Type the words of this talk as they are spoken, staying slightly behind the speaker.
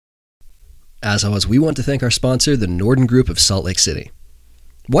As always, we want to thank our sponsor, the Norden Group of Salt Lake City.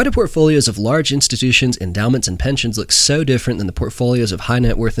 Why do portfolios of large institutions, endowments, and pensions look so different than the portfolios of high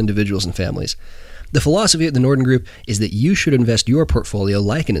net worth individuals and families? The philosophy at the Norden Group is that you should invest your portfolio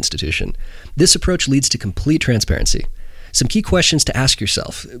like an institution. This approach leads to complete transparency. Some key questions to ask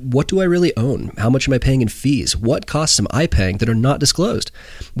yourself. What do I really own? How much am I paying in fees? What costs am I paying that are not disclosed?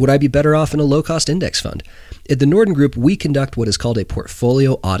 Would I be better off in a low-cost index fund? At the Norden Group, we conduct what is called a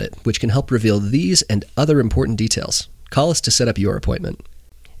portfolio audit, which can help reveal these and other important details. Call us to set up your appointment.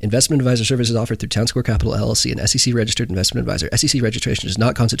 Investment advisor services offered through Town Square Capital LLC, an SEC-registered investment advisor. SEC registration does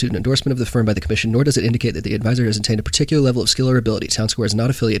not constitute an endorsement of the firm by the Commission, nor does it indicate that the advisor has attained a particular level of skill or ability. Town Square is not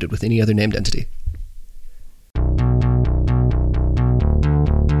affiliated with any other named entity.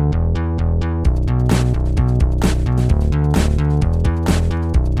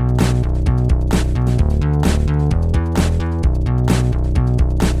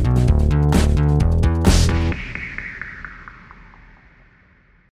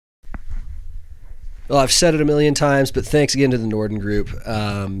 Well, I've said it a million times, but thanks again to the Norden Group.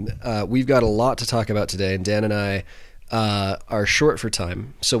 We've got a lot to talk about today, and Dan and I are short for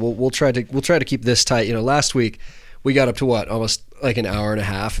time, so we'll try to keep this tight. You know, last week we got up to almost like an hour and a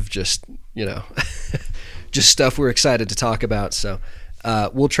half of just just stuff we're excited to talk about. So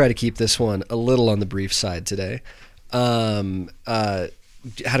we'll try to keep this one a little on the brief side today. Had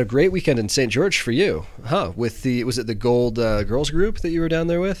a great weekend in St. George for you, huh? Was it the Gold Girls Group that you were down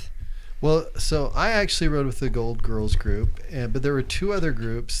there with? Well, so I actually rode with the Gold Girls Group, but there were two other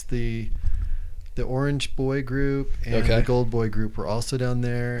groups. The Orange Boy Group and the Gold Boy Group were also down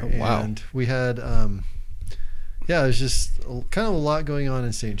there. Oh, wow. And we had, it was just kind of a lot going on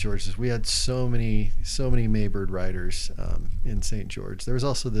in St. George's. We had so many Maybird riders in St. George. There was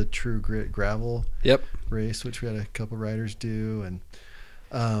also the True Grit Gravel race, which we had a couple riders do. And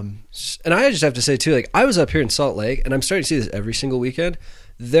I just have to say, too, like I was up here in Salt Lake, and I'm starting to see this every single weekend.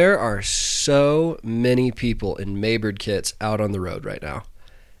 There are so many people in Maybird kits out on the road right now,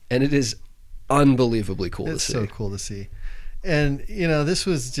 and it is unbelievably cool to see. It's so cool to see. And, this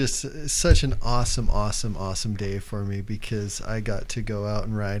was just such an awesome day for me because I got to go out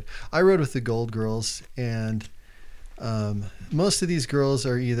and ride. I rode with the Gold Girls, and most of these girls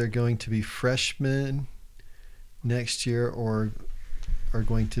are either going to be freshmen next year or are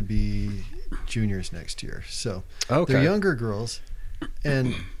going to be juniors next year. So they're younger girls.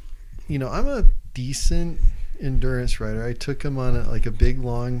 And, I'm a decent endurance rider. I took them on a big,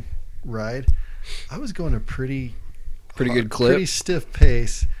 long ride. I was going a pretty good clip, pretty stiff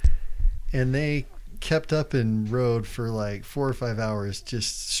pace. And they kept up and rode for like 4 or 5 hours,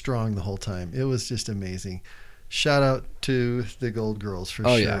 just strong the whole time. It was just amazing. Shout out to the Gold Girls for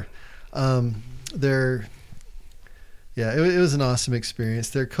sure. Yeah. It was an awesome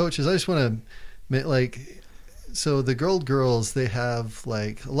experience. Their coaches, I just want to so the Gold Girls, they have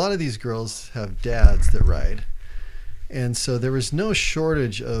a lot of these girls have dads that ride. And so there was no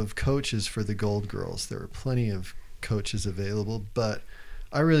shortage of coaches for the Gold Girls. There were plenty of coaches available, but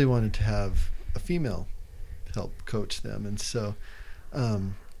I really wanted to have a female help coach them. And so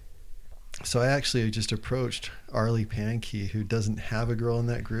I actually just approached Arlie Pankey, who doesn't have a girl in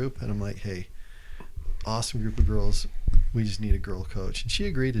that group. And I'm like, hey, awesome group of girls. We just need a girl coach. And she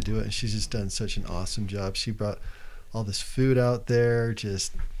agreed to do it. And she's just done such an awesome job. She brought all this food out there,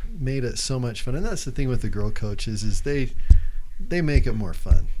 just made it so much fun. And that's the thing with the girl coaches is they make it more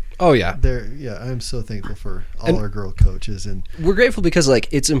fun. Oh yeah. I'm so thankful for all our girl coaches, and we're grateful because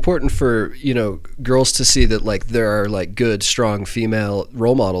it's important for, girls to see that there are good, strong female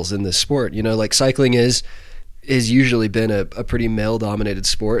role models in this sport. Cycling is usually been a pretty male-dominated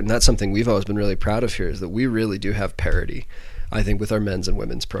sport, and that's something we've always been really proud of here, is that we really do have parity, I think, with our men's and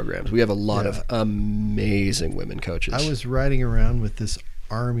women's programs. We have a lot of amazing women coaches. I was riding around with this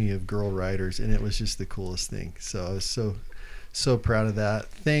army of girl riders, and it was just the coolest thing. So I was so proud of that.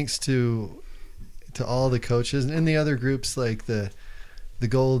 Thanks to all the coaches and the other groups like the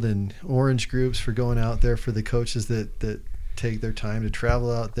Gold and Orange groups for going out there, for the coaches that take their time to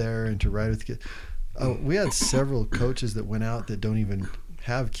travel out there and to ride with kids. We had several coaches that went out that don't even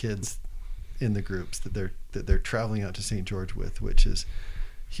have kids in the groups that they're traveling out to St. George with, which is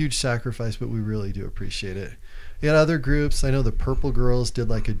huge sacrifice, but we really do appreciate it. We had other groups. I know the Purple Girls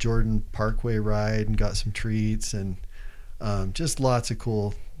did a Jordan Parkway ride and got some treats, and just lots of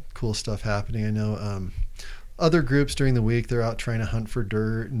cool stuff happening. I know other groups during the week, they're out trying to hunt for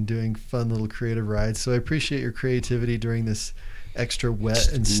dirt and doing fun little creative rides. So I appreciate your creativity during this extra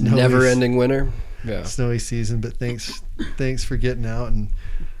wet and snowy, never-ending winter. Yeah. Snowy season, but thanks for getting out and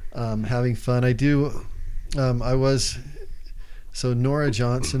having fun. I was So Nora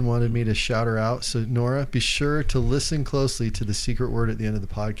Johnson wanted me to shout her out. So Nora, be sure to listen closely to the secret word at the end of the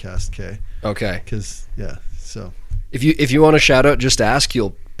podcast, okay? Okay. Because so if you want a shout out, just ask.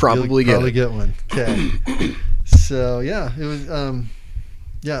 You'll probably get one. Okay. So it was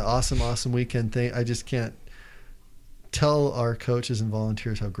awesome weekend thing. I just can't tell our coaches and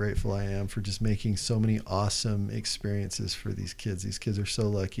volunteers how grateful I am for just making so many awesome experiences for these kids. These kids are so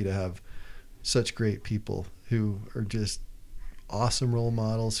lucky to have such great people who are just awesome role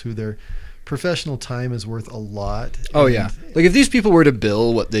models, who their professional time is worth a lot. Oh, yeah. Like if these people were to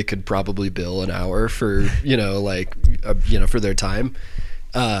bill what they could probably bill an hour for, for their time,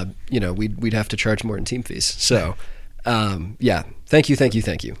 we'd have to charge more in team fees. So, thank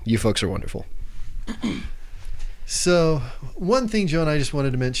you. You folks are wonderful. So one thing, Joe, and I just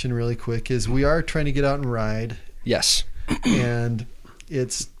wanted to mention really quick is we are trying to get out and ride. Yes. And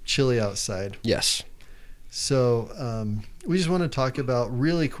it's chilly outside. Yes. So we just want to talk about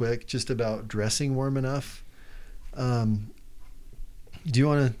really quick, just about dressing warm enough. Do you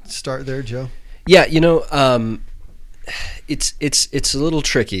want to start there, Joe? Yeah, it's a little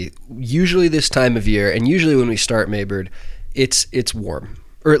tricky. Usually this time of year, and usually when we start Maybird, it's warm.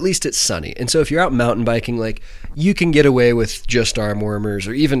 Or at least it's sunny. And so if you're out mountain biking, like you can get away with just arm warmers,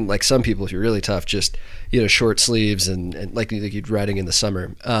 or even like some people, if you're really tough, just, short sleeves and like you're riding in the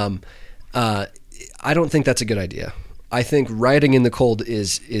summer. I don't think that's a good idea. I think riding in the cold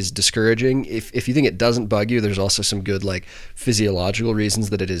is discouraging. If you think it doesn't bug you, there's also some good like physiological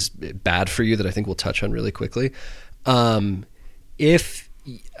reasons that it is bad for you that I think we'll touch on really quickly. If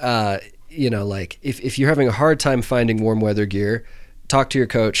you're having a hard time finding warm weather gear, talk to your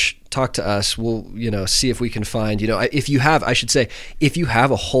coach, talk to us. We'll, see if we can find, if you have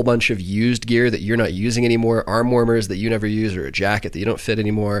a whole bunch of used gear that you're not using anymore, arm warmers that you never use, or a jacket that you don't fit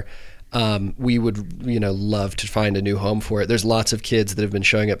anymore, we would, love to find a new home for it. There's lots of kids that have been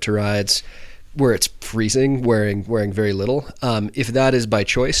showing up to rides where it's freezing, wearing very little. If that is by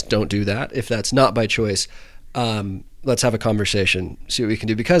choice, don't do that. If that's not by choice, let's have a conversation, see what we can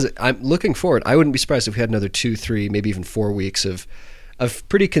do, because I'm looking forward. I wouldn't be surprised if we had another 2, 3, maybe even 4 weeks of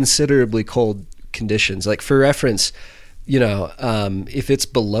pretty considerably cold conditions. Like for reference, if it's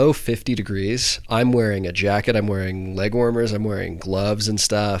below 50 degrees, I'm wearing a jacket, I'm wearing leg warmers, I'm wearing gloves and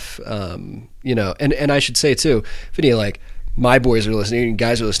stuff. And I should say too, if any like my boys are listening,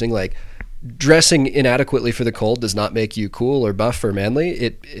 guys are listening, like dressing inadequately for the cold does not make you cool or buff or manly.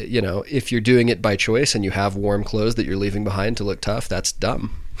 If you're doing it by choice and you have warm clothes that you're leaving behind to look tough, that's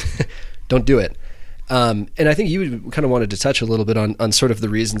dumb. Don't do it. And I think you kind of wanted to touch a little bit on sort of the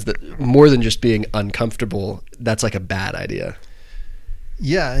reasons that more than just being uncomfortable, that's like a bad idea.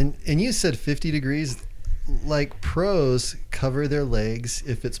 Yeah. And you said 50 degrees, like pros cover their legs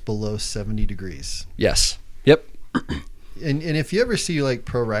if it's below 70 degrees. Yes. Yep. And if you ever see like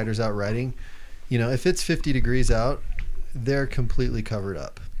pro riders out riding, if it's 50 degrees out, they're completely covered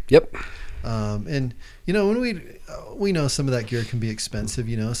up. Yep. And when we know some of that gear can be expensive,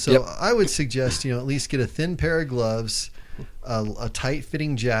 so Yep. I would suggest, at least get a thin pair of gloves, a tight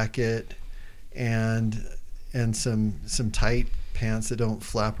fitting jacket, and some tight pants that don't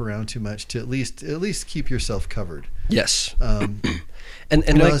flap around too much to at least keep yourself covered. Yes. I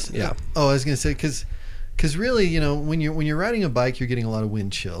was going to say, cause really, when you're riding a bike, you're getting a lot of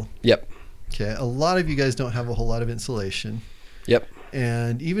wind chill. Yep. Okay. A lot of you guys don't have a whole lot of insulation. Yep.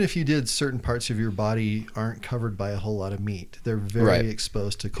 And even if you did, certain parts of your body aren't covered by a whole lot of meat. They're very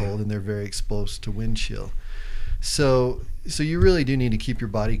exposed to cold, and they're very exposed to wind chill. So you really do need to keep your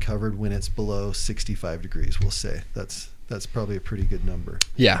body covered when it's below 65 degrees, we'll say. That's probably a pretty good number.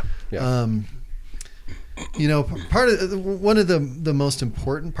 Yeah. One of the most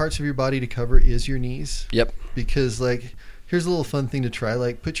important parts of your body to cover is your knees. Yep. Because like, here's a little fun thing to try.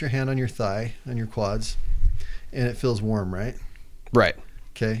 Like put your hand on your thigh, on your quads, and it feels warm, right? Right.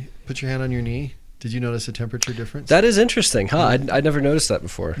 Okay. Put your hand on your knee. Did you notice a temperature difference? That is interesting, huh? I'd never noticed that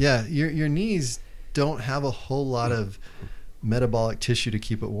before. Yeah. Your knees don't have a whole lot of metabolic tissue to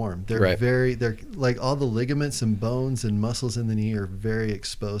keep it warm. They're like all the ligaments and bones and muscles in the knee are very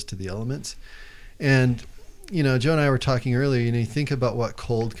exposed to the elements. And, Joe and I were talking earlier, you think about what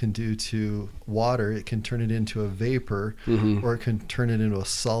cold can do to water. It can turn it into a vapor, mm-hmm. or it can turn it into a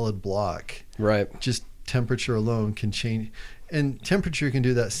solid block. Right. Just temperature alone can change. And temperature can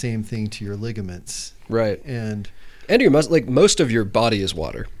do that same thing to your ligaments. Right. And your muscle, like most of your body is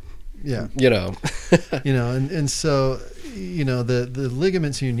water. Yeah. And so, the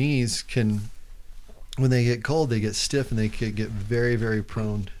ligaments in your knees can, when they get cold, they get stiff and they could get very, very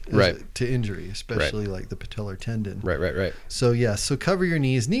prone to injury, especially like the patellar tendon. Right. So cover your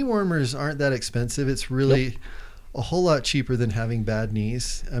knees. Knee warmers aren't that expensive. It's really a whole lot cheaper than having bad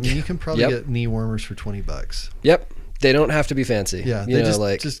knees. I mean, you can probably get knee warmers for $20. Yep. They don't have to be fancy. Yeah, you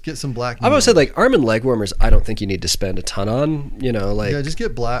know, just get some black. I've always said like arm and leg warmers. I don't think you need to spend a ton on. You know, like just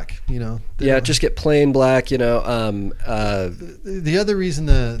get black. You know, just get plain black. You know, the other reason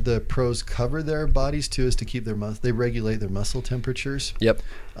the pros cover their bodies too is to keep their they regulate their muscle temperatures. Yep.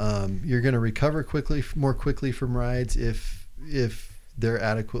 You're going to recover more quickly from rides if they're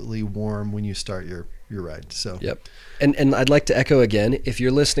adequately warm when you start your ride. So yep. And I'd like to echo again, if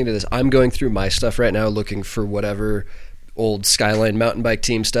you're listening to this, I'm going through my stuff right now looking for whatever old Skyline mountain bike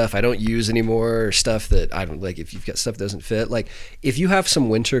team stuff I don't use anymore, or stuff that I don't like. If you've got stuff that doesn't fit, like if you have some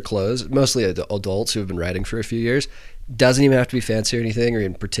winter clothes, mostly adults who have been riding for a few years, doesn't even have to be fancy or anything or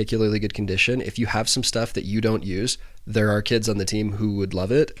in particularly good condition. If you have some stuff that you don't use, there are kids on the team who would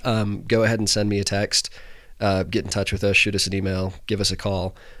love it. Go ahead and send me a text, get in touch with us, shoot us an email, give us a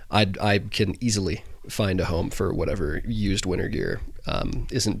call. I can easily find a home for whatever used winter gear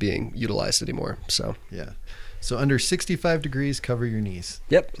isn't being utilized anymore. So yeah. So under 65 degrees, cover your knees.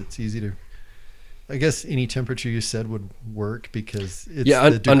 Yep. It's easy to, I guess any temperature you said would work because it's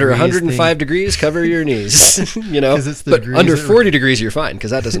under 105 degrees, cover your knees, you know, but under 40 degrees, you're fine.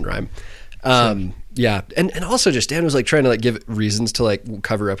 Cause that doesn't rhyme. Yeah. And also just Dan was like trying to like give reasons to like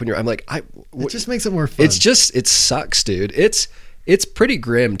cover up when I'm like, it just makes it more fun. It sucks, dude. It's pretty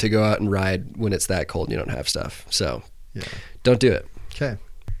grim to go out and ride when it's that cold and you don't have stuff. So yeah, don't do it.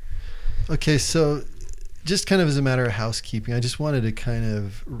 Okay. So just kind of as a matter of housekeeping, I just wanted to kind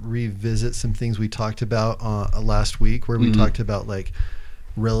of revisit some things we talked about last week where we talked about like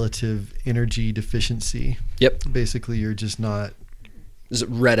relative energy deficiency. Yep. Basically, you're just not. Is it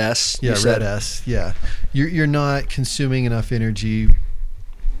red S? Yeah, red S. Yeah. You're not consuming enough energy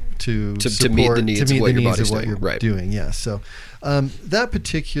to meet the needs of what you're doing. Yeah. So that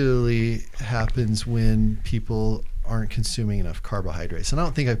particularly happens when people aren't consuming enough carbohydrates. And I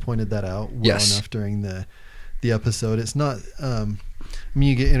don't think I pointed that out well enough during the episode. It's not,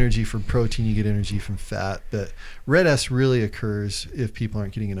 you get energy from protein, you get energy from fat, but red S really occurs if people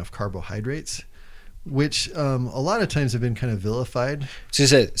aren't getting enough carbohydrates, which a lot of times have been kind of vilified. So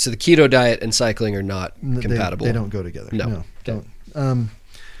the keto diet and cycling are not compatible. They don't go together. No, don't.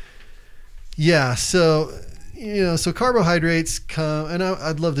 Yeah. So, so carbohydrates come, and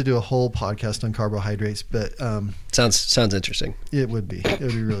I'd love to do a whole podcast on carbohydrates, but sounds interesting. It would be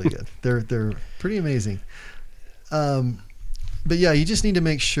really good. They're pretty amazing. But yeah, you just need to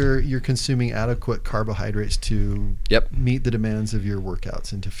make sure you're consuming adequate carbohydrates to meet the demands of your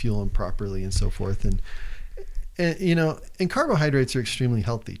workouts and to fuel them properly and so forth. And carbohydrates are extremely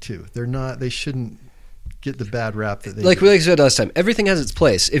healthy too. They shouldn't get the bad rap that they like we said last time. Everything has its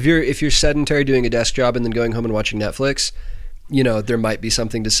place. If you're sedentary doing a desk job and then going home and watching Netflix, there might be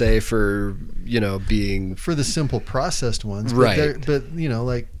something to say for being for the simple processed ones, right? But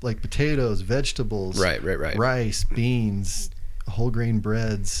like potatoes, vegetables, right, rice, beans, whole grain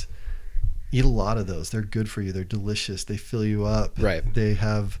breads. Eat a lot of those. They're good for you. They're delicious. They fill you up. Right. They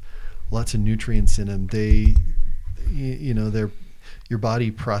have lots of nutrients in them. Your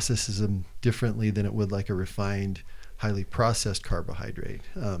body processes them differently than it would like a refined, highly processed carbohydrate.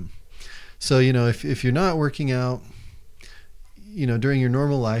 So if you're not working out, during your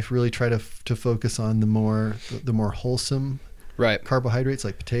normal life, really try to focus on the more wholesome carbohydrates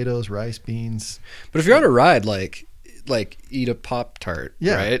like potatoes, rice, beans. But if you're on a ride, like eat a Pop-Tart,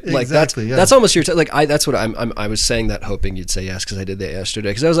 right? Like exactly, that's almost your that's what I was saying that hoping you'd say yes, because I did that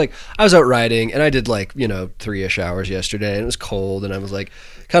yesterday, because I was out riding and I did 3-ish hours yesterday and it was cold and I was like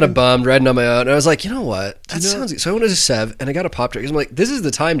kind of bummed riding on my own, and I was like, you know what, sounds so I went to Sev and I got a Pop-Tart because I'm like, this is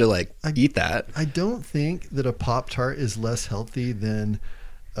the time to eat that. I don't think that a Pop-Tart is less healthy than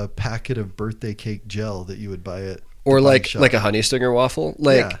a packet of birthday cake gel that you would buy at or like a honey stinger waffle,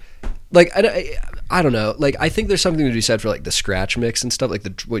 I don't know. I think there's something to be said for the scratch mix and stuff,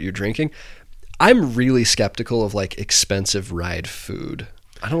 what you're drinking. I'm really skeptical of expensive ride food.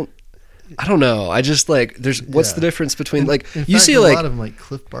 I don't know. I just what's the difference between you see a lot of them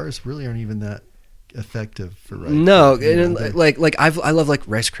Cliff Bars really aren't even that effective for ride. No, and I love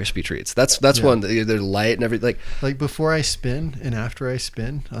Rice Krispie treats. That's one they're light and everything. Before I spin and after I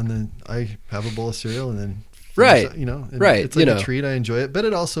spin I have a bowl of cereal and then. Right. It's a treat. I enjoy it, but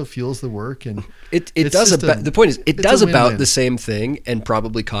it also fuels the work, and it does the point is it does about the same thing, and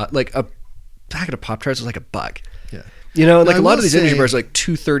probably cost a packet of Pop-Tarts was $1. Yeah. A lot of these energy bars are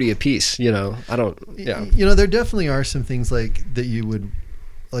 $2.30 a piece. I don't. Yeah. There definitely are some things that you would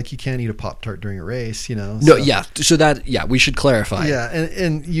you can't eat a Pop-Tart during a race. No. Yeah. So we should clarify. Yeah,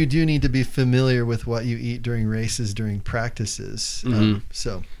 and you do need to be familiar with what you eat during races, during practices. Mm-hmm.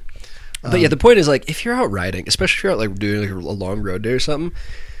 But yeah, the point is, like, if you're out riding, especially if you're out like doing like a long road day or something,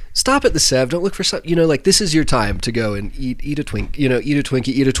 stop at the Sev. Don't look for something. Like, this is your time to go and eat a Twinkie,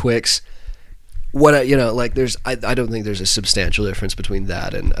 eat a Twix. There's I don't think there's a substantial difference between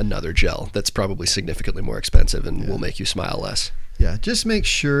that and another gel that's probably significantly more expensive and will make you smile less. Yeah, just make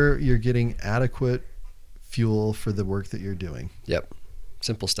sure you're getting adequate fuel for the work that you're doing. Yep,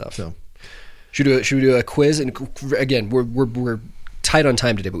 simple stuff. So, should we do a quiz? And again, we're tight on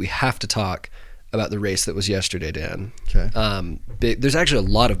time today, but we have to talk about the race that was yesterday, Dan. Okay. There's actually a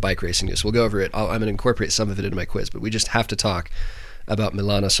lot of bike racing news. We'll go over it. I'm going to incorporate some of it into my quiz, but we just have to talk about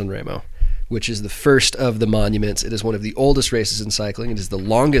Milano-Sanremo, which is the first of the monuments. It is one of the oldest races in cycling. It is the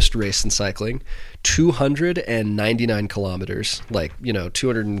longest race in cycling, 299 kilometers,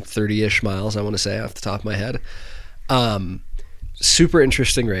 230-ish miles, I want to say, off the top of my head. Super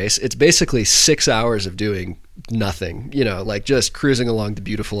interesting race. It's basically 6 hours of doing nothing, just cruising along the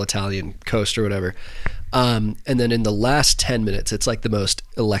beautiful Italian coast or whatever. And then in the last 10 minutes, it's like the most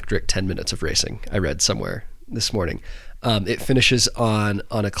electric 10 minutes of racing, I read somewhere this morning. It finishes on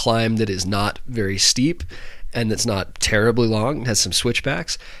a climb that is not very steep and that's not terribly long. It has some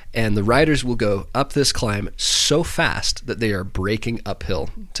switchbacks, and the riders will go up this climb so fast that they are braking uphill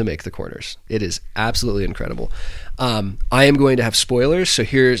to make the corners. It is absolutely incredible. I am going to have spoilers, so I'm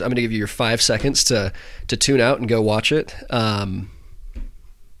going to give you your 5 seconds to tune out and go watch it.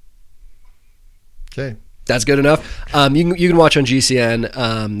 Okay. That's good enough. You can watch on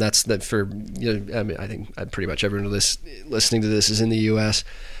GCN. That's that for I think pretty much everyone listening to this is in the U.S.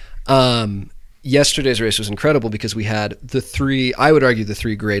 Yesterday's race was incredible because we had I would argue the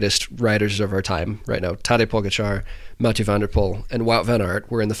three greatest riders of our time right now: Tadej Pogačar, Mathieu van der Poel, and Wout van Aert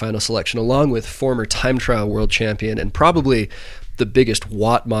were in the final selection, along with former time trial world champion and probably the biggest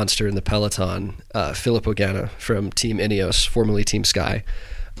watt monster in the peloton, Filippo Ganna from Team Ineos, formerly Team Sky.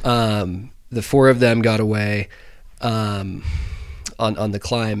 The four of them got away on the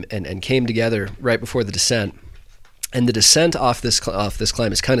climb and came together right before the descent. And the descent off this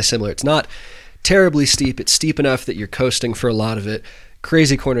climb is kind of similar. It's not terribly steep. It's steep enough that you're coasting for a lot of it.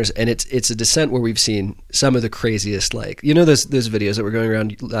 Crazy corners, and it's a descent where we've seen some of the craziest, those videos that were going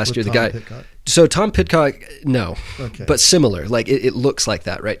around last year. Pitcock? So Tom Pitcock, no, okay, but similar. Like it looks like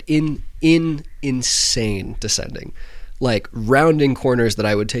that, right? In insane descending. Like rounding corners that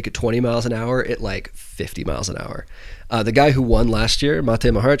I would take at 20 miles an hour at like 50 miles an hour. The guy who won last year,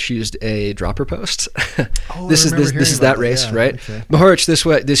 Matej Mohoric, used a dropper post. This is that race, yeah, right? Okay. Mohoric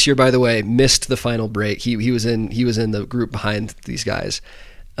this year, by the way, missed the final break. He was in the group behind these guys.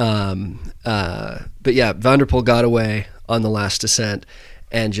 But yeah, Van der Poel got away on the last descent,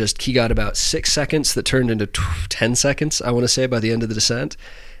 and he got about 6 seconds that turned into 10 seconds, I want to say, by the end of the descent.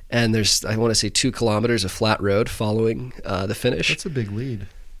 And there's, I want to say, 2 kilometers of flat road following the finish. That's a big lead.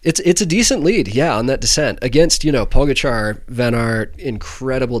 It's a decent lead, yeah, on that descent against, Pogačar, Van Aert,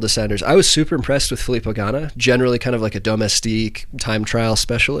 incredible descenders. I was super impressed with Filippo Ganna, generally kind of like a domestique time trial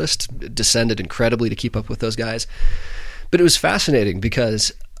specialist, descended incredibly to keep up with those guys. But it was fascinating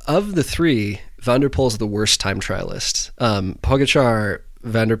because of the three, Van der Poel's the worst time trialist. Pogačar,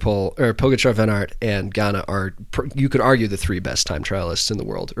 Pogačar, Van Aert, and Ganna are, you could argue, the three best time trialists in the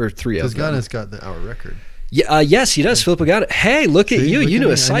world, or three of them. Because Ganna's got the hour record. Yeah, yes, he does. Filippo Ganna. Hey, look at you. You knew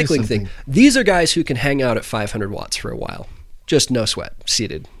a cycling thing. These are guys who can hang out at 500 watts for a while. Just no sweat,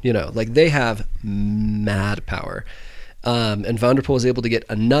 seated. They have mad power. And Van der Poel was able to get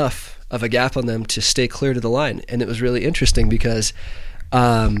enough of a gap on them to stay clear to the line. And it was really interesting because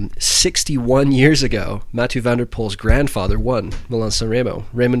 61 years ago, Mathieu van der Poel's grandfather won Milan-San Remo,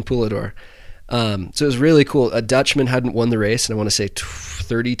 Raymond Poulidor. So it was really cool. A Dutchman hadn't won the race, and I want to say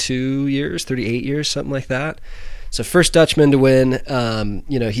 38 years, something like that. So first Dutchman to win.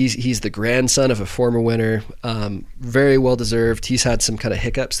 He's the grandson of a former winner. Very well deserved. He's had some kind of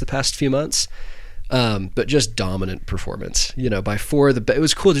hiccups the past few months, but just dominant performance. By it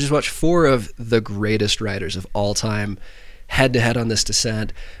was cool to just watch 4 of the greatest riders of all time head to head on this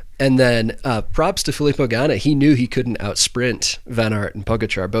descent. And then props to Filippo Ganna. He knew he couldn't outsprint Van Aert and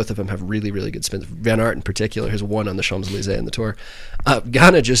Pogačar. Both of them have really, really good spins. Van Aert in particular has won on the Champs-Élysées in the Tour.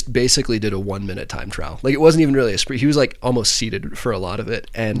 Ganna just basically did a 1-minute time trial. Like, it wasn't even really a sprint. He was like almost seated for a lot of it,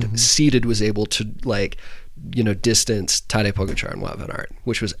 and seated was able to distance Tadej Pogačar and Wout van Aert,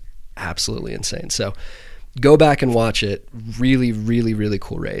 which was absolutely insane. So go back and watch it. Really, really, really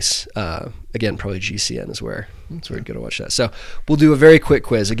cool race. Again, probably GCN is where you're going to watch that. So we'll do a very quick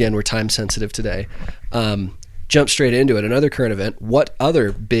quiz. Again, we're time sensitive today. Jump straight into it. Another current event. What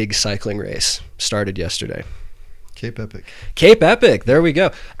other big cycling race started yesterday? Cape Epic. Cape Epic. There we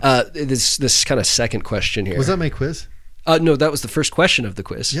go. This kind of second question here. Was that my quiz? No, that was the first question of the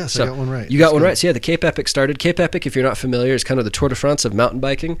quiz. Yes, so I got one right. You got one right. So yeah, the Cape Epic started. Cape Epic, if you're not familiar, is kind of the Tour de France of mountain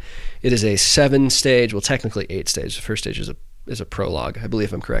biking. It is a 7-stage, well, technically 8-stage. The first stage is a prologue, I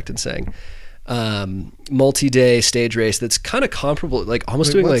believe I'm correct in saying. Multi-day stage race that's kind of comparable, like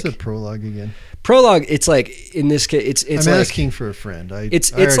almost doing what's like a prologue again? Prologue. It's like in this case, it's I'm like, asking for a friend.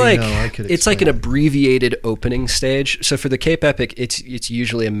 It's like an abbreviated opening stage. So for the Cape Epic, it's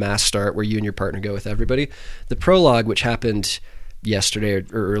usually a mass start where you and your partner go with everybody. The prologue, which happened yesterday or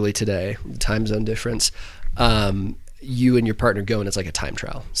early today, time zone difference. You and your partner go and it's like a time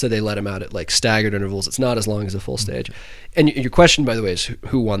trial. So they let them out at like staggered intervals. It's not as long as a full stage. And your question, by the way, is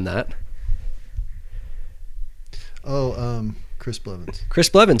who won that? Chris Blevins. Chris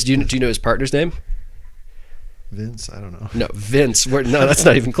Blevins. Do you know his partner's name? Vince, I don't know. No, Vince. No, that's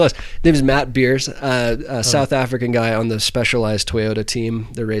not even close. His name is Matt Beers, a South African guy on the Specialized Toyota team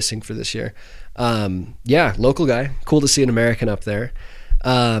they're racing for this year. Local guy. Cool to see an American up there.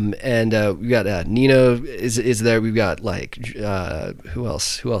 And we got Nino is there. We've got like who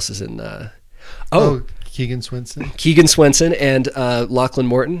else? Who else is in? Keegan Swenson and Lachlan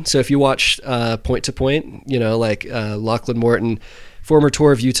Morton. So if you watch Point to Point, Lachlan Morton, former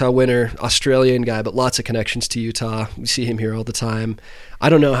Tour of Utah winner, Australian guy, but lots of connections to Utah. We see him here all the time. I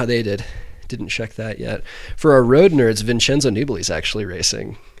don't know how they did. Didn't check that yet. For our road nerds, Vincenzo Nibali's actually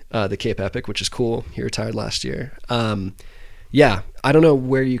racing the Cape Epic, which is cool. He retired last year. I don't know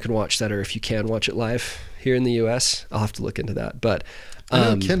where you can watch that or if you can watch it live here in the U.S. I'll have to look into that. But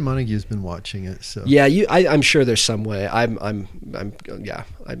I know Ken Montague's been watching it. So yeah, I'm sure there's some way. I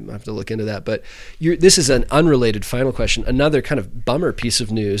have to look into that. But this is an unrelated final question. Another kind of bummer piece of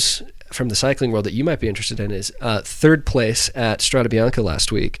news from the cycling world that you might be interested in is third place at Strada Bianca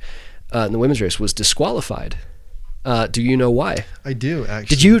last week in the women's race was disqualified. Do you know why? I do,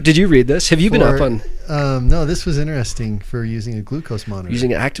 actually. Did you read this? Have you been up on? No, this was interesting for using a glucose monitor.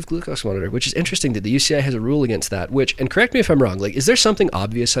 Using an active glucose monitor, which is interesting that the UCI has a rule against that. And correct me if I'm wrong. Like, is there something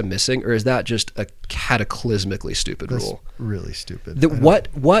obvious I'm missing, or is that just a cataclysmically stupid rule? Really stupid.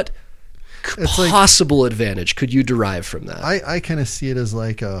 What possible advantage could you derive from that? I kind of see it as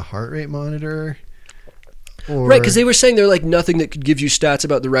like a heart rate monitor. Right, because they were saying they're like nothing that could give you stats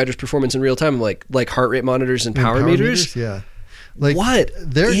about the rider's performance in real time, like heart rate monitors and power meters. Yeah, what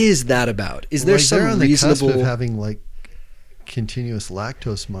is that about? Is there some on reasonable the cusp of having like continuous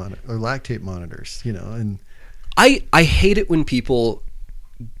lactate monitors? And I hate it when people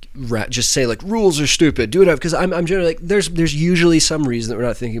just say like rules are stupid. Do it because I'm generally like there's usually some reason that we're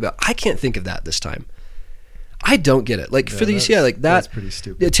not thinking about. I can't think of that this time. I don't get it. Like for the UCI, like that's pretty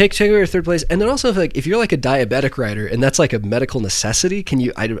stupid. Take away third place, and then also like if you're like a diabetic rider and that's like a medical necessity, can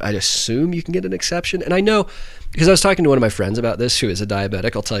you? I'd assume you can get an exception. And I know because I was talking to one of my friends about this, who is a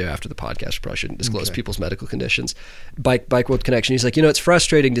diabetic. I'll tell you after the podcast. Probably shouldn't disclose people's medical conditions. Bike World Connection. He's like, it's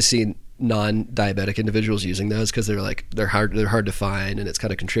frustrating to see non-diabetic individuals using those because they're hard to find, and it's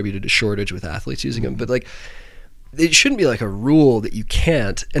kind of contributed to shortage with athletes using them. But like, it shouldn't be like a rule that you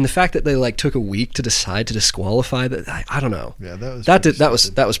can't. And the fact that they like took a week to decide to disqualify that, I don't know. Yeah,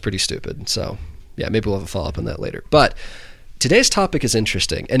 that was pretty stupid. So yeah, maybe we'll have a follow up on that later. But today's topic is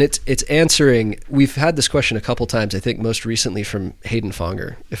interesting, and it's answering. We've had this question a couple times. I think most recently from Hayden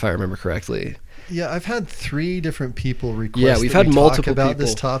Fonger, if I remember correctly. Yeah, I've had 3 different people request. Yeah, we've had multiple talk about people.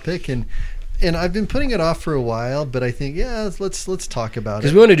 this topic, and I've been putting it off for a while, but I think let's talk about it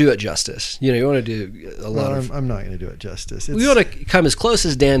because we want to do it justice. You want to do a lot of. I'm not going to do it justice. We want to come as close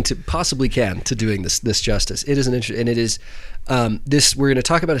as Dan possibly can to doing this justice. It is an interest, and it is this. We're going to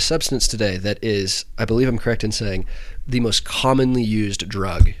talk about a substance today that is, I believe I'm correct in saying, the most commonly used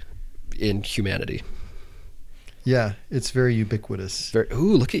drug in humanity. Yeah, it's very ubiquitous.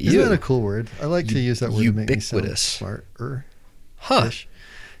 Ooh, look at you! Isn't that a cool word? I like to use that word to make me sound smarter. Huh.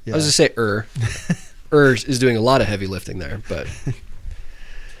 Yeah. I was going to say is doing a lot of heavy lifting there, but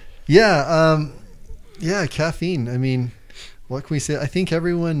yeah, caffeine. I mean, what can we say? I think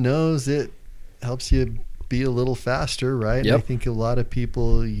everyone knows it helps you be a little faster, right? Yep. And I think a lot of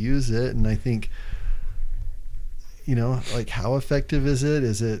people use it, and I think like how effective is it?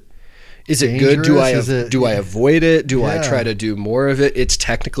 Is it good? Do I avoid it? Do I try to do more of it? It's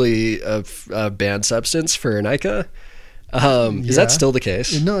technically a banned substance for NICA. Is that still the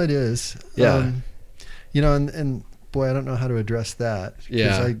case? No, it is. Yeah. And boy, I don't know how to address that.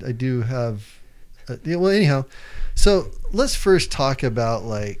 Yeah. Because I do have. Well, anyhow, so let's first talk about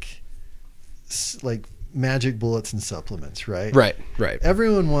like magic bullets and supplements, right? Right.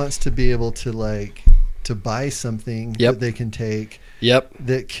 Everyone wants to be able to like to buy something Yep. that they can take Yep.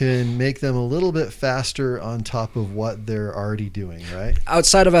 that can make them a little bit faster on top of what they're already doing, right?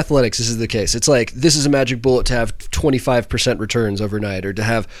 Outside of athletics, this is the case. It's like, this is a magic bullet to have 25% returns overnight, or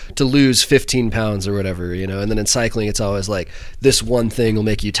to lose 15 pounds or whatever, you know. And then in cycling, it's always like, this one thing will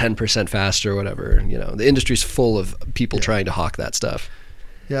make you 10% faster or whatever. You know, the industry's full of people trying to hawk that stuff.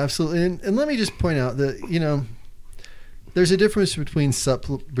 Yeah, absolutely. And let me just point out that, you know, there's a difference between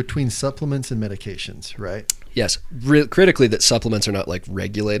supplements and medications, right? Yes, critically, that supplements are not like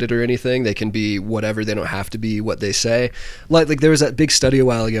regulated or anything. They can be whatever. They don't have to be what they say. Like there was that big study a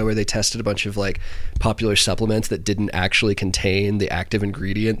while ago where they tested a bunch of like popular supplements that didn't actually contain the active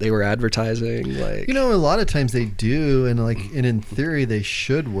ingredient they were advertising. Like, you know, a lot of times they do, and in theory they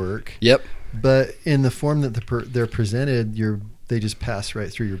should work. Yep. But in the form that they're presented, they just pass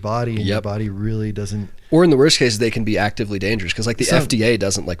right through your body, and your body really doesn't. Or in the worst case, they can be actively dangerous because, like, the FDA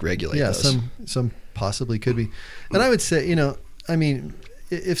doesn't like regulate those. Yeah, some possibly could be. And I would say, you know, I mean,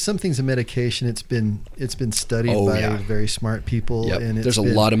 if something's a medication, it's been studied by very smart people. Yep. And there's a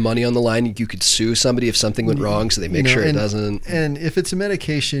lot of money on the line. You could sue somebody if something went wrong, so they make sure it doesn't. And if it's a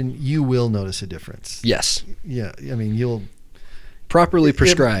medication, you will notice a difference. Yes. Yeah, I mean, you'll. Properly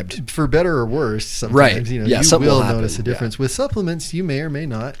prescribed, for better or worse. Sometimes, right? You know, yeah, you will notice a difference. With supplements, you may or may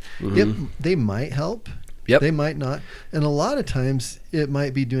not. Mm-hmm. They might help. Yep. They might not. And a lot of times, it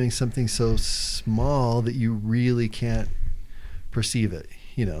might be doing something so small that you really can't perceive it.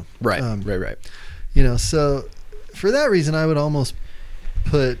 You know. Right. Right. You know, so for that reason, I would almost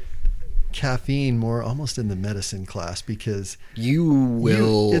put caffeine more almost in the medicine class, because you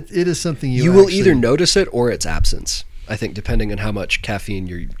will. It is something you will either notice it or its absence. I think, depending on how much caffeine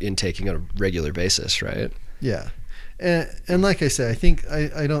you're intaking on a regular basis, right? Yeah. And like I said,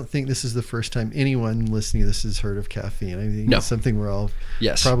 I don't think this is the first time anyone listening to this has heard of caffeine. I think it's something we're all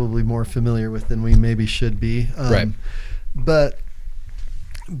probably more familiar with than we maybe should be. Right. But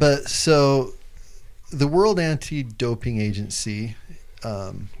so the World Anti-Doping Agency,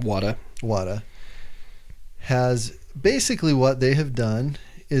 WADA, has basically, what they have done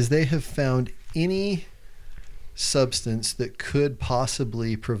is they have found any substance that could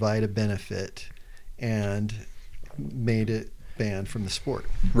possibly provide a benefit and made it banned from the sport.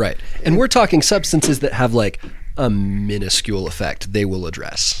 Right. And we're talking substances that have like a minuscule effect they will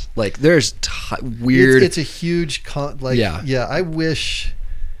address. Like, there's weird. It's a huge I wish,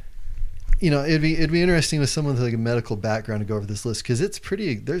 you know, it'd be interesting with someone with like a medical background to go over this list, because it's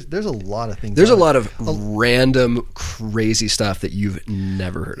pretty. There's a lot of things. There's a lot of random crazy stuff that you've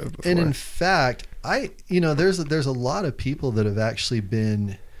never heard of before. And in fact, there's a lot of people that have actually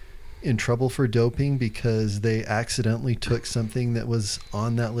been in trouble for doping because they accidentally took something that was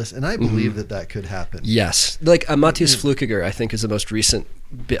on that list, and I believe that could happen. Yes, like Matthias Flukiger, I think, is the most recent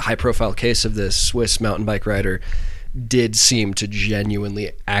high-profile case of this. Swiss mountain bike rider did seem to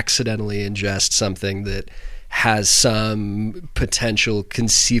genuinely accidentally ingest something that has some potential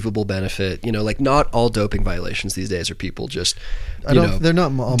conceivable benefit. You know, like, not all doping violations these days are people just, they're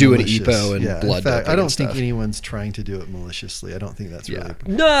not all doing malicious. EPO and blood doping. I don't think anyone's trying to do it maliciously. I don't think that's really.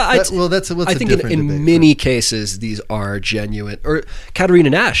 No, I think in many cases these are genuine. Or Katerina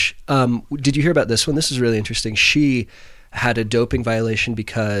Nash, did you hear about this one? This is really interesting. She had a doping violation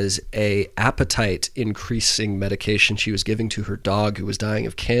because a appetite increasing medication she was giving to her dog, who was dying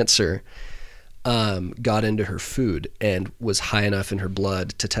of cancer, got into her food and was high enough in her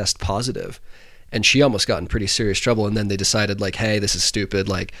blood to test positive. And she almost got in pretty serious trouble. And then they decided, like, hey, this is stupid.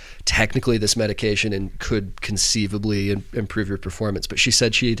 Like, technically this medication could conceivably improve your performance. But she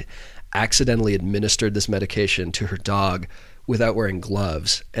said she'd accidentally administered this medication to her dog without wearing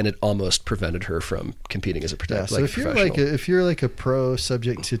gloves, and it almost prevented her from competing as a professional. So if you're like a pro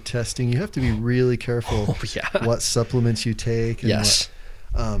subject to testing, you have to be really careful what supplements you take.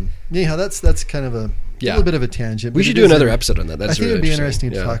 And anyhow, that's kind of a little bit of a tangent. We should do another episode on that. I think it'd be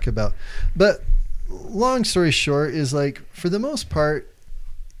interesting to talk about. But long story short is, like, for the most part,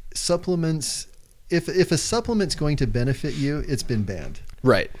 supplements, if a supplement's going to benefit you, it's been banned.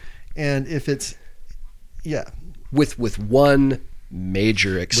 Right. And if it's with one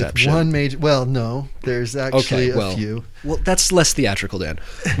major exception. Well, no, there's actually a few. Well, that's less theatrical, Dan.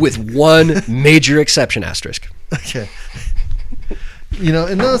 With one major exception, asterisk. Okay. You know,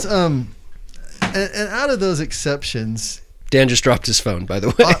 and those and out of those exceptions, Dan just dropped his phone, by the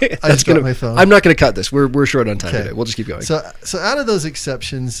way. I just dropped my phone. I'm not going to cut this. We're short on time today. We'll just keep going. So out of those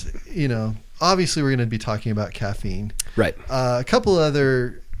exceptions, you know, obviously we're going to be talking about caffeine. Right. A couple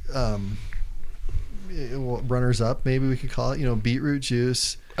other runners up, maybe we could call it. You know, beetroot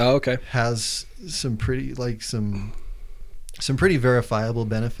juice. Oh, okay. Has some pretty, like, some some pretty verifiable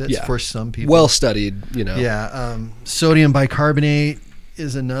benefits for some people. Well studied, Yeah. Sodium bicarbonate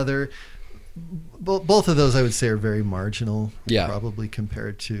is another. Both of those I would say are very marginal, probably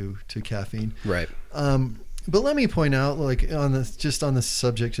compared to caffeine. Right. But let me point out, like on the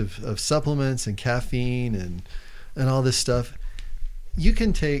subject of supplements and caffeine and all this stuff, you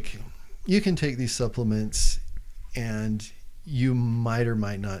can take these supplements and you might or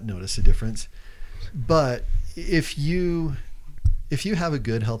might not notice a difference. But if you have a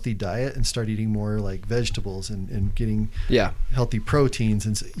good healthy diet and start eating more like vegetables and getting healthy proteins,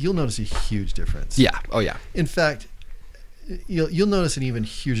 and you'll notice a huge difference. Yeah. Oh yeah. In fact, you'll notice an even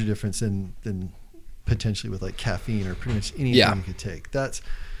huger difference than potentially with like caffeine or pretty much anything you could take. That's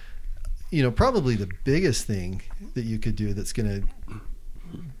probably the biggest thing that you could do that's going to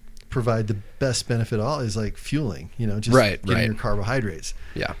provide the best benefit of all is like fueling, just getting your carbohydrates.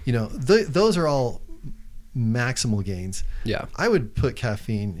 Yeah. Those are all maximal gains. Yeah. I would put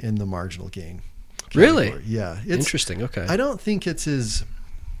caffeine in the marginal gain category. Really? Yeah. Interesting. Okay. I don't think it's as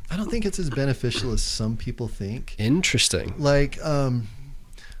beneficial as some people think. Interesting. Like on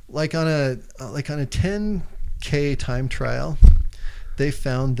a 10K time trial, they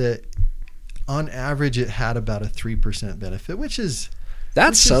found that on average it had about a 3% benefit, which is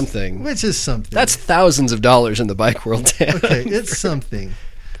something. That's thousands of dollars in the bike world. Okay, it's something.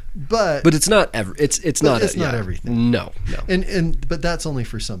 But it's not it's not everything. No. But that's only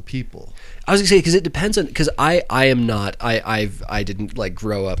for some people. I was gonna say, because it depends on, because I am not, I didn't like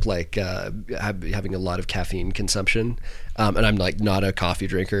grow up like having a lot of caffeine consumption, and I'm like not a coffee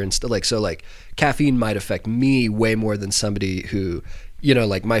drinker and stuff, like, so like caffeine might affect me way more than somebody who,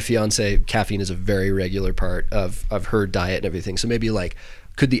 like my fiance, caffeine is a very regular part of her diet and everything. So maybe like,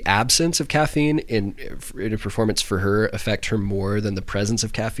 could the absence of caffeine in a performance for her affect her more than the presence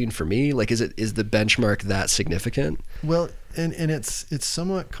of caffeine for me? Like, is the benchmark that significant? Well, and it's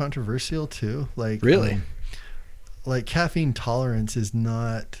somewhat controversial too. Like, really, like caffeine tolerance is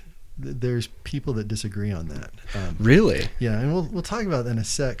not. There's people that disagree on that. Really? Yeah, and we'll talk about that in a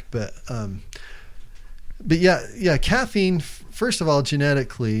sec. But yeah, caffeine. First of all,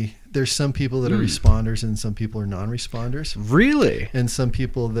 genetically, there's some people that are responders and some people are non-responders. Really? And some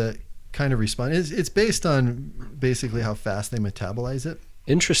people that kind of respond. It's based on basically how fast they metabolize it.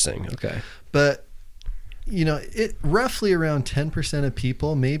 Interesting. Okay. But it roughly around 10% of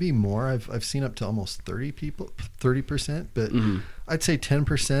people, maybe more. I've seen up to almost 30%, but I'd say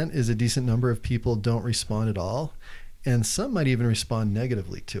 10% is a decent number of people don't respond at all, and some might even respond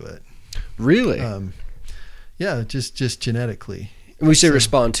negatively to it. Really? Yeah, just genetically. And we say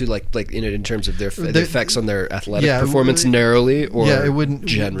respond to like in terms of the effects on their athletic performance narrowly, or it wouldn't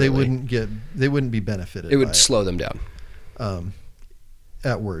generally. They wouldn't be benefited. It would slow them down.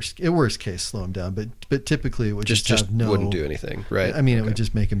 At worst case, slow them down. But typically it would just wouldn't do anything, right? I mean, it would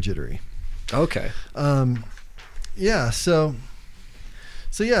just make them jittery. Okay. Yeah. So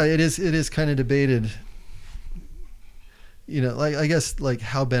yeah, it is kind of debated. Like I guess like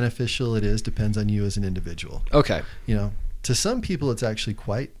how beneficial it is depends on you as an individual. Okay. To some people it's actually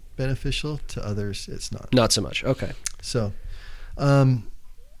quite beneficial. To others, it's not. Not so much. Okay. So,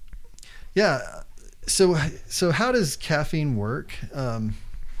 yeah. So how does caffeine work?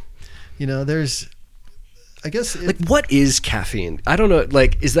 There's, I guess, what is caffeine? I don't know.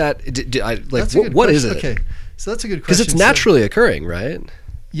 Like, is that what is it? Okay, so that's a good question. Because it's naturally occurring, right?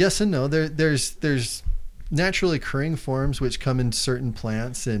 Yes and no. There's naturally occurring forms which come in certain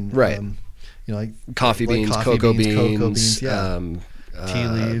plants and like coffee beans, cocoa beans, tea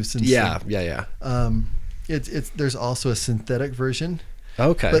leaves, and yeah. It's there's also a synthetic version.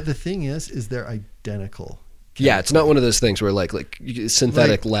 Okay. But the thing is they're identical. Yeah, it's not one of those things where like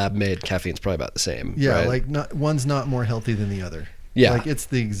synthetic lab made caffeine's probably about the same. Yeah, right? like one's not more healthy than the other. Yeah, like it's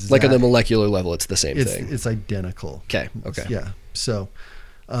the exact. Like on the molecular level, it's the same thing. It's identical. Okay. Yeah. So,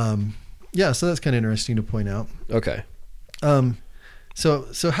 so that's kind of interesting to point out. Okay.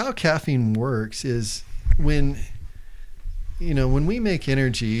 So how caffeine works is when we make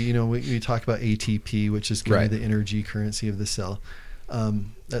energy, we talk about ATP, which is kind of the energy currency of the cell.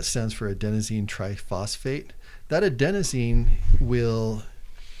 That stands for adenosine triphosphate. That adenosine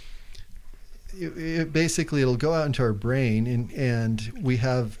it'll go out into our brain and we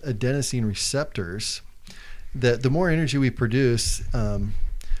have adenosine receptors that the more energy we produce,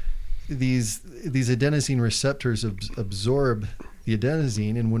 these adenosine receptors absorb the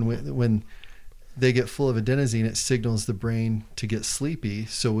adenosine, and when they get full of adenosine, it signals the brain to get sleepy,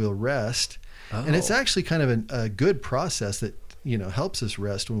 so we'll rest. Oh. And it's actually kind of a good process that helps us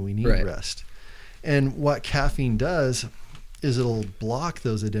rest when we need rest. And what caffeine does is it'll block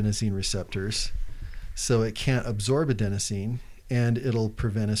those adenosine receptors so it can't absorb adenosine, and it'll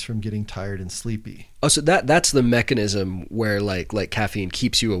prevent us from getting tired and sleepy. Oh, so that's the mechanism where like caffeine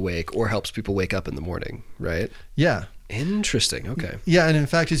keeps you awake or helps people wake up in the morning, right? Yeah. Interesting. Okay. Yeah, and in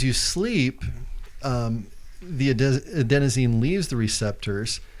fact, as you sleep, the adenosine leaves the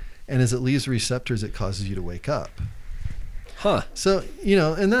receptors, and as it leaves the receptors, it causes you to wake up. Huh. So,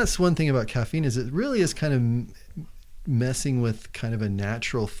 and that's one thing about caffeine is it really is kind of messing with kind of a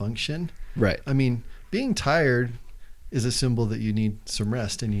natural function. Right. I mean, being tired is a symbol that you need some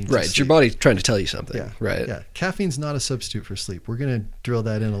rest and you need to Right. It's your sleep. body trying to tell you something. Yeah. Right. Yeah. Caffeine's not a substitute for sleep. We're going to drill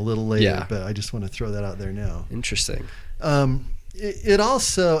that in a little later, Yeah. but I just want to throw that out there now. Interesting. It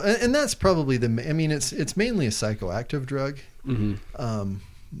also, and that's probably it's mainly a psychoactive drug. Mm-hmm.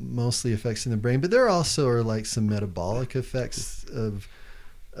 Mostly effects in the brain, but there also are like some metabolic effects of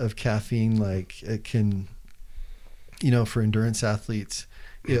caffeine. Like it can, for endurance athletes,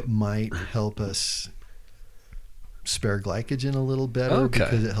 it might help us spare glycogen a little better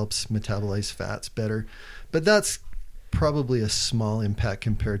because it helps metabolize fats better. But that's probably a small impact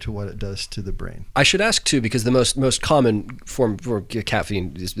compared to what it does to the brain. I should ask too, because the most common form for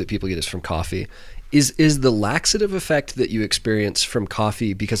caffeine that people get is from coffee. Is the laxative effect that you experience from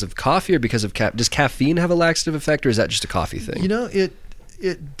coffee because of coffee or because of does caffeine have a laxative effect, or is that just a coffee thing?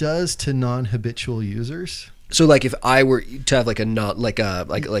 It does to non-habitual users. So like if I were to have like a not like an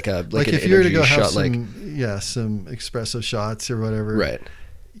if you were to go have shot, some espresso shots or whatever, right,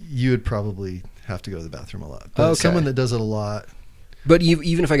 you would probably have to go to the bathroom a lot. But someone that does it a lot. But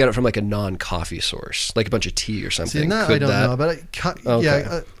even if I got it from like a non-coffee source, like a bunch of tea or something, I don't know. But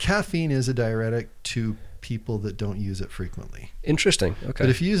caffeine is a diuretic to people that don't use it frequently. Interesting. Okay. But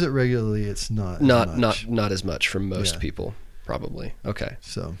if you use it regularly, it's not as much for most people, probably. Okay.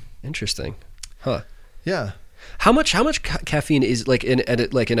 So interesting. Huh. Yeah. How much caffeine is like in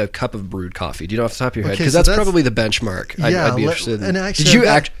a cup of brewed coffee? Do you know off the top of your head? Okay, Because that's probably the benchmark. Yeah, I'd be interested. And actually, did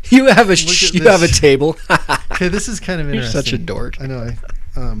you have a table? Okay, this is kind of interesting. You're such a dork. I know.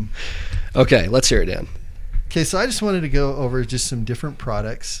 Okay, let's hear it, Dan. Okay, so I just wanted to go over just some different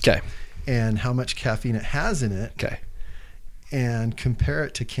products. Okay. And how much caffeine it has in it. Okay. And compare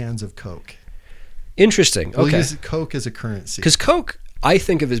it to cans of Coke. Interesting. We'll okay. use Coke as a currency. Because Coke, I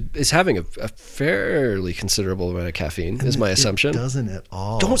think of as having a fairly considerable amount of caffeine, is my assumption. It doesn't at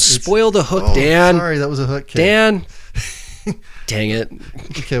all. Don't spoil the hook, Dan. Sorry, that was a hook. Dan. Dang it.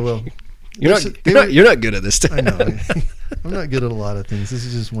 Okay, well. You're not good at this, Dan. I know. I'm not good at a lot of things. This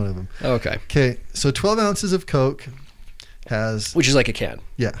is just one of them. Okay. Okay, so 12 ounces of Coke has... Which is like a can.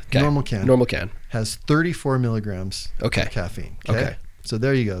 Yeah, okay. Normal can. Normal can. Has 34 milligrams of caffeine. Okay. So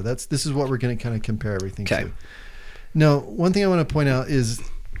there you go. This is what we're going to kind of compare everything to. Now, one thing I want to point out is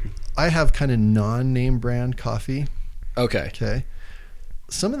I have kind of non-name brand coffee. Okay.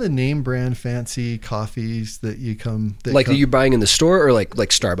 Some of the name brand fancy coffees that you're buying in the store, or like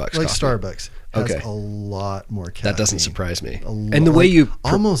Starbucks like coffee? Starbucks has a lot more caffeine. That doesn't surprise me. And the way you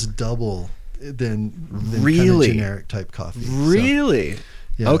almost double than really kind of generic type coffee. Really? So,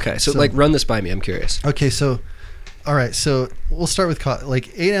 yeah. Okay. So run this by me. I'm curious. Okay. So, all right. So we'll start with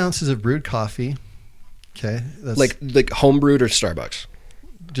 8 ounces of brewed coffee. Okay. That's like home brewed or Starbucks?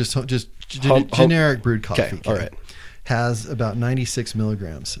 Just generic brewed coffee. Okay. All right. Has about 96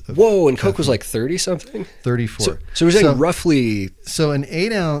 milligrams. Whoa, and Coke was like 30 something? 34. So we're saying roughly... So an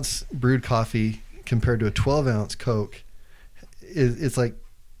 8 ounce brewed coffee compared to a 12 ounce Coke, it's like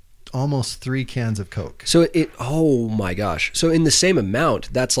almost 3 cans of Coke. So oh my gosh. So in the same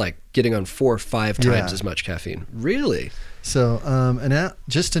amount, that's like getting on 4 or 5 times as much caffeine. Really? So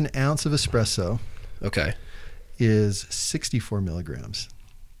just an ounce of espresso is 64 milligrams.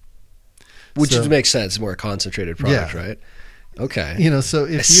 Which makes sense, more concentrated product, right? Okay. So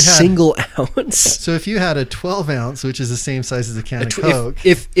if you had single ounce. So if you had a 12 ounce, which is the same size as a can of Coke.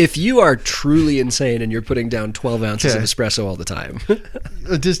 If you are truly insane and you're putting down 12 ounces of espresso all the time.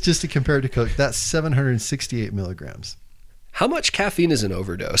 just to compare it to Coke, that's 768 milligrams. How much caffeine is an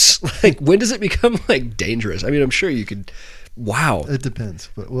overdose? Like, when does it become like dangerous? I mean, I'm sure you could. Wow. It depends.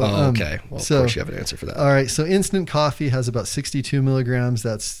 But, okay. Well, of course you have an answer for that. All right. So instant coffee has about 62 milligrams.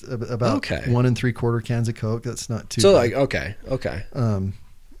 That's about 1 3/4 cans of Coke. That's not too bad. Okay.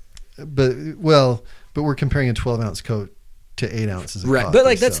 But we're comparing a 12 ounce Coke to 8 ounces of coffee. Right.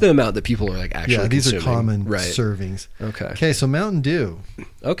 But that's the amount that people are like actually these consuming. are common servings. Okay. So Mountain Dew.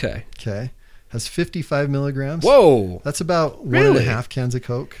 Okay. Has 55 milligrams. Whoa. That's about 1.5 cans of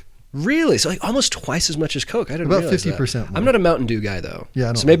Coke. Really? So like almost twice as much as Coke. I didn't realize about 50% more. I'm not a Mountain Dew guy though. Yeah,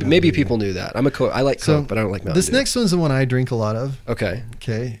 I don't so maybe people knew that. I'm a Coke. I like Coke, but I don't like Mountain Dew. This next one's the one I drink a lot of. Okay.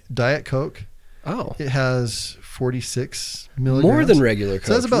 Diet Coke. Oh. It has 46 milligrams. More than regular Coke.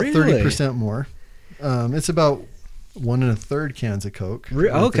 So that's about 30% more. It's about 1 1/3 cans of Coke.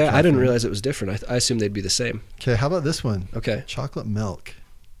 Okay, I didn't realize it was different. I assumed they'd be the same. Okay, how about this one? Okay. Chocolate milk.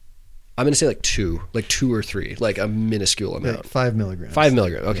 I'm going to say like 2 or 3, like a minuscule amount. Like 5 milligrams. 5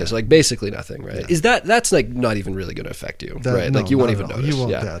 milligrams. Okay, so like basically nothing, right? Yeah. Is that's like not even really going to affect you, right? No, like you won't not even at all. notice. You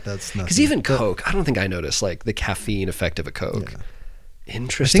won't. Yeah. That's nothing. Because even Coke, I don't think I notice like the caffeine effect of a Coke. Yeah.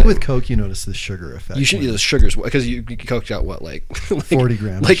 Interesting. I think with Coke, you notice the sugar effect. You should use the sugars because you Coke got what like 40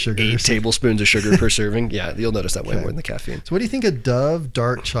 grams like of sugar. 8 tablespoons of sugar per serving. Yeah, you'll notice that way Okay. more than the caffeine. So what do you think a Dove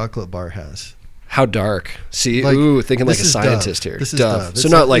dark chocolate bar has? How dark? See, Like, thinking like a this is scientist Dove. here. This is Dove. So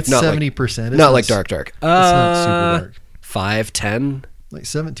not like 70%. not like dark. It's not super dark. 5, 10. Like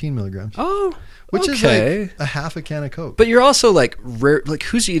 17 milligrams. Oh, Which is okay. like a half a can of Coke. But you're also like rare. Like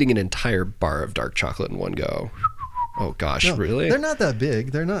who's eating an entire bar of dark chocolate in one go? Oh gosh, No, really? They're not that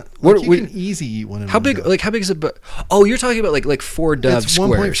big. They're not. What- Like, you can easy eat one. In How one big? go. Like how big is it? Oh, you're talking about like 4 Dove It's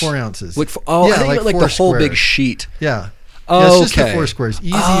squares. 1.4 ounces. Like I Yeah, think like about like 4 the whole big squares. sheet. Yeah. Oh, Yeah, it's just okay. the 4 squares. Easy.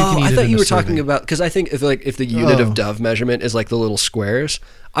 You Oh, can eat I it thought in you a were talking serving. about because I think if the unit Oh. of Dove measurement is like the little squares,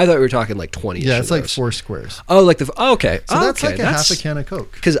 I thought we were talking like 20. Yeah, it's like 4 squares. Oh, like the okay. So that's okay. like a half a can of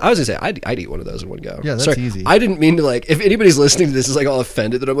Coke. Because I was gonna say I'd eat one of those in one go. Yeah, that's Sorry, easy. I didn't mean to like. If anybody's listening to this is like all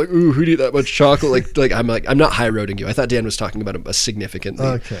offended that I'm like, ooh, who'd eat that much chocolate? I'm not high roading you. I thought Dan was talking about a significantly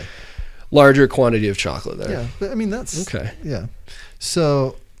Okay. larger quantity of chocolate there. Yeah, but I mean that's Okay. Yeah.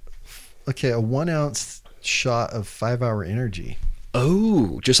 So, okay, a 1 ounce shot of 5-hour energy.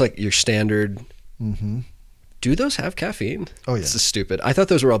 Oh, just like your standard. Mm-hmm. Do those have caffeine? Oh yeah. This is stupid. I thought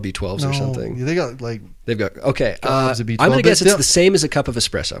those were all B12s or something. They got like. They've got okay. Gobs of I'm B12, gonna but guess it's they'll- the same as a cup of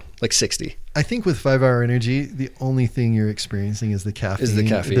espresso, like 60. I think with 5-hour energy, the only thing you're experiencing is the caffeine. Is the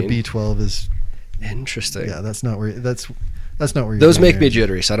caffeine. The B12 is. Interesting. Yeah, that's not where. That's not where. You're Those getting make me energy.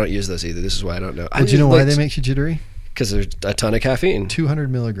 jittery, so I don't use those either. This is why I don't know. Well, do you know why they make you jittery? Because there's a ton of caffeine. 200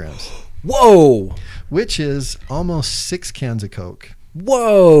 milligrams, Whoa! which is almost 6 cans of Coke.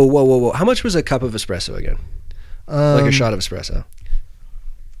 Whoa! How much was a cup of espresso again? Like a shot of espresso.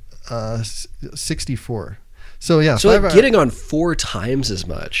 64. So yeah, So like 5-hour getting on 4 times as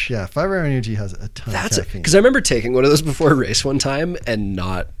much. Yeah, 5-hour energy has a ton That's of it. caffeine. Because I remember taking one of those before a race one time and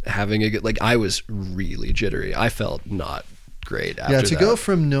not having a good. Like I was really jittery. I felt not great after Yeah, to that. go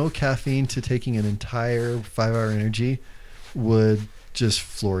from no caffeine to taking an entire 5-hour energy would just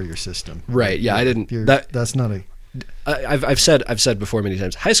floor your system. Right. Yeah, I didn't. That's not a. I've said before many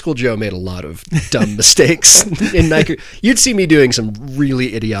times. High school Joe made a lot of dumb mistakes in Nike. You'd see me doing some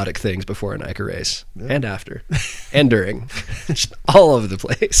really idiotic things before a Nike race and after and during, just all over the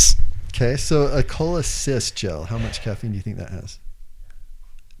place. Okay, so a Cola Cyst gel. How much caffeine do you think that has?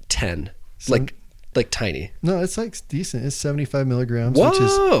 10, So- like tiny. No, it's like decent. It's 75 milligrams,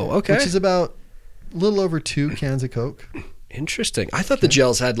 Whoa, okay. which is about a little over 2 cans of Coke. Interesting. I thought the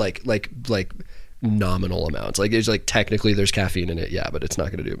gels had like nominal amounts. Like it's like technically there's caffeine in it, yeah, but it's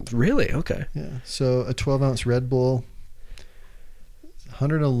not going to do. Really? Okay. Yeah. So a 12-ounce Red Bull,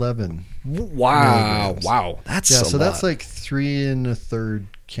 111. Wow. milligrams. Wow. That's Yeah, a so lot. that's like 3 1/3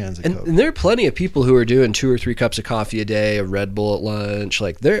 cans of Coke. And there are plenty of people who are doing 2 or 3 cups of coffee a day, a Red Bull at lunch.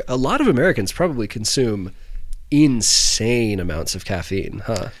 Like a lot of Americans probably consume insane amounts of caffeine,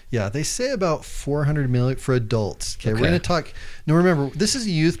 huh? Yeah, they say about 400 milli for adults. Okay, we're Okay. going to talk. Now remember, this is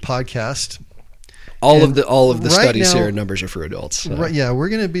a youth podcast. All And of the right studies now- here numbers are for adults. So. Right? Yeah, we're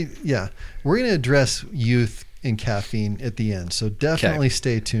going to address youth and caffeine at the end. So definitely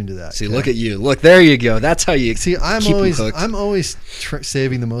stay tuned to that. See, okay? look at you. Look, there you go. That's how you See, I'm keep 'em always hooked.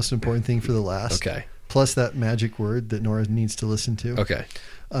 saving the most important thing for the last. Okay. Plus that magic word that Nora needs to listen to. Okay.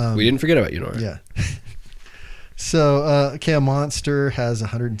 We didn't forget about you, Nora. Yeah. So, a Monster has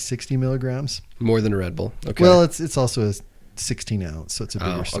 160 milligrams. More than a Red Bull. Okay. Well, it's also a 16 ounce, so it's a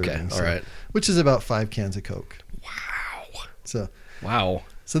bigger Oh, serving. okay. So- All right. Which is about 5 cans of Coke. Wow.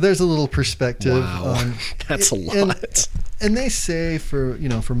 So there's a little perspective. Wow. On, That's a lot. And they say for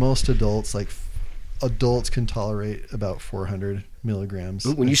most adults, like adults can tolerate about 400 milligrams.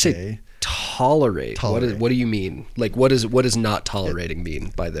 When you a say day. tolerate, Tolerate. what do you mean? Like what does not tolerating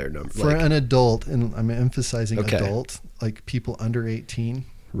mean by their number? For an adult, and I'm emphasizing Okay. adult, like people under 18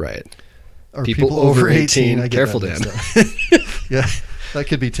 right. or People over 18. I get Careful, that Dan. mixed up. Yeah, that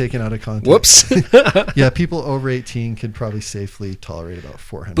could be taken out of context. Whoops. Yeah, people over 18 could probably safely tolerate about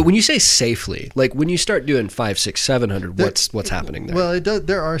 400. But when you say safely, like when you start doing 500, 600, 700, what's happening there? Well,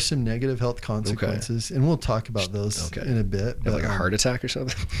 there are some negative health consequences, and we'll talk about those in a bit. You have like a heart attack or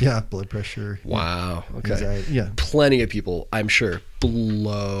something? Yeah, blood pressure. Wow. Okay. Anxiety, yeah. Plenty of people, I'm sure,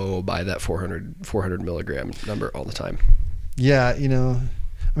 blow by that 400 milligram number all the time. Yeah,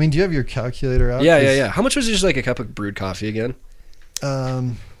 I mean, do you have your calculator out? Yeah. How much was just like a cup of brewed coffee again?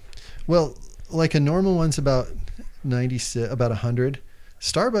 Well, like a normal one's about 90, about 100.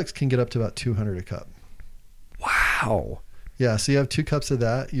 Starbucks can get up to about 200 a cup. Wow. Yeah, so you have 2 cups of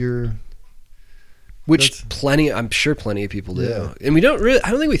that. Which I'm sure plenty of people do. Yeah. And I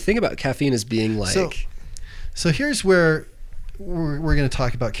don't think we think about caffeine as being like... So here's where we're going to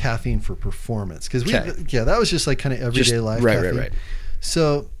talk about caffeine for performance. Because that was just like kind of everyday life caffeine. Right.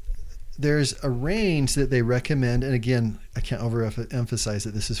 So there's a range that they recommend. And again, I can't overemphasize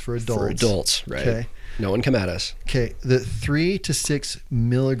that this is for adults. For adults, right. Okay. No one come at us. Okay. The 3 to 6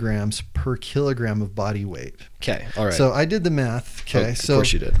 milligrams per kilogram of body weight. Okay. All right. So I did the math. Okay. Of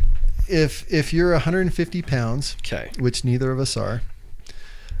course you did. If you're 150 pounds, which neither of us are.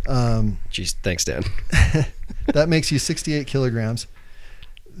 Geez, thanks, Dan. That makes you 68 kilograms.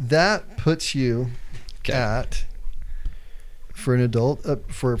 That puts you at, for an adult,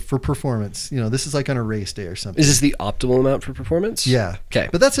 for performance, this is like on a race day or something. Is this the optimal amount for performance? Yeah. Okay.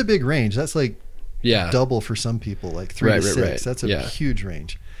 But that's a big range. That's like double for some people, like 3 to 6. Right. That's a huge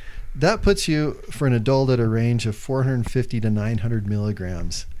range. That puts you, for an adult, at a range of 450 to 900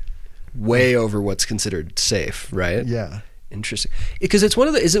 milligrams. Way over what's considered safe, right? Yeah. Interesting. Because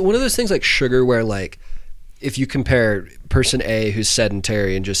is it one of those things like sugar where, like, if you compare person A who's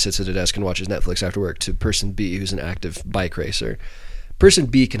sedentary and just sits at a desk and watches Netflix after work to person B who's an active bike racer, person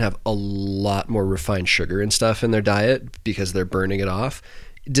B can have a lot more refined sugar and stuff in their diet because they're burning it off.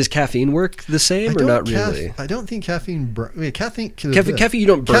 Does caffeine work the same or not really? I don't think caffeine caffeine you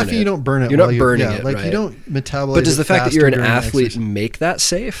don't burn caffeine it. You don't burn it. You're not burning it, like right? You don't metabolize. But does the fact that you're an athlete make that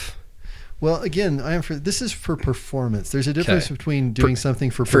safe? Well, again, this is for performance. There's a difference between doing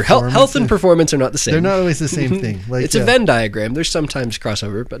something for performance. Health and performance are not the same. They're not always the same thing. Like, it's a Venn diagram. There's sometimes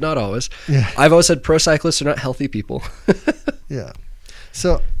crossover, but not always. Yeah. I've always said pro cyclists are not healthy people. Yeah.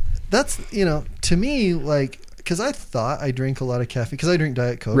 So that's, to me, like, because I thought I drink a lot of caffeine because I drink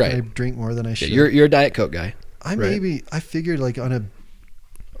Diet Coke. Right. And I drink more than I should. Yeah, you're a Diet Coke guy. I figured like on a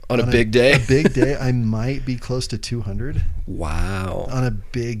big day. A big day, I might be close to 200. Wow. On a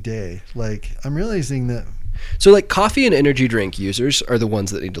big day. Like, I'm realizing that. So, like, coffee and energy drink users are the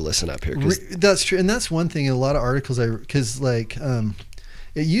ones that need to listen up here. That's true. And that's one thing, a lot of articles because like,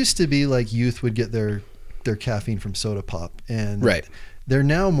 it used to be like youth would get their caffeine from soda pop. And they're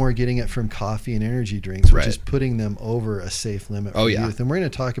now more getting it from coffee and energy drinks, which is putting them over a safe limit for youth. And we're going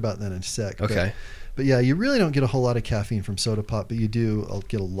to talk about that in a sec. Okay. But yeah, you really don't get a whole lot of caffeine from soda pop, but you do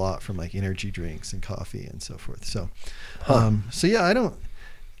get a lot from like energy drinks and coffee and so forth. So, so yeah, I don't.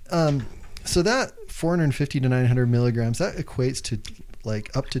 So that 450 to 900 milligrams, that equates to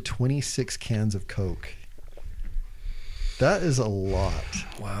like up to 26 cans of Coke. That is a lot.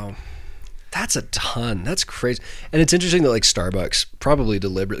 Wow. That's a ton. That's crazy. And it's interesting that like Starbucks probably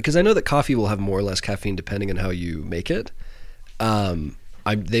deliberately, because I know that coffee will have more or less caffeine depending on how you make it.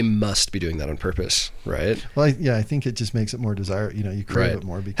 They must be doing that on purpose, right? Well, I think it just makes it more desirable. You crave it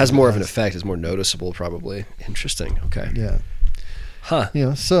more. Because has more of an effect. It's more noticeable, probably. Interesting. Okay. Yeah. Huh.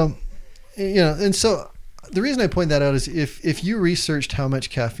 And so the reason I point that out is if you researched how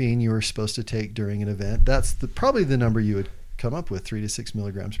much caffeine you were supposed to take during an event, that's probably the number you would come up with, 3 to 6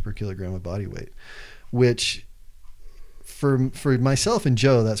 milligrams per kilogram of body weight, which for myself and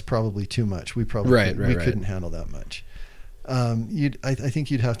Joe, that's probably too much. We probably couldn't handle that much. I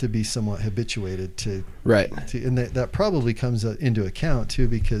think you'd have to be somewhat habituated to and that probably comes into account too,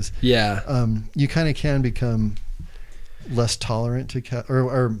 because you kind of can become less tolerant to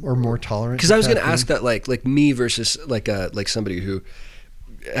or more tolerant. Because I was going to ask that, like me versus like somebody who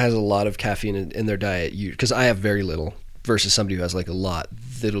has a lot of caffeine in their diet. Because I have very little versus somebody who has like a lot.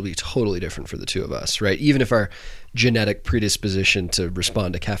 That'll be totally different for the two of us, right? Even if our genetic predisposition to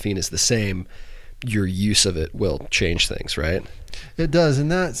respond to caffeine is the same, your use of it will change things, right? It does,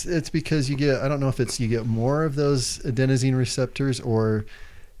 and it's because you get more of those adenosine receptors, or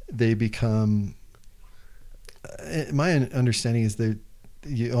they become. My understanding is that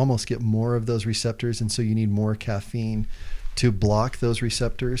you almost get more of those receptors, and so you need more caffeine to block those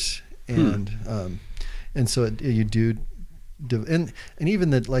receptors, and so you do, and even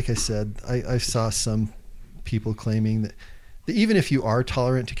that, like I said, I saw some people claiming that even if you are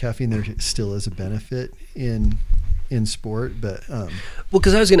tolerant to caffeine, there still is a benefit in sport. But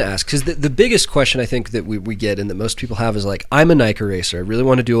because I was going to ask, because the biggest question I think that we get and that most people have is like, I'm a Nike racer. I really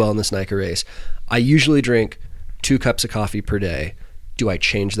want to do well in this Nike race. I usually drink 2 cups of coffee per day. Do I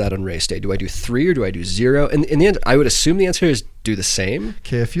change that on race day? Do I do 3 or do I do 0? And in the end, I would assume the answer is do the same.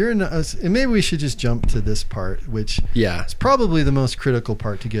 Okay, if you're and maybe we should just jump to this part, which is probably the most critical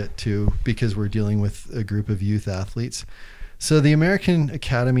part to get to, because we're dealing with a group of youth athletes. So the American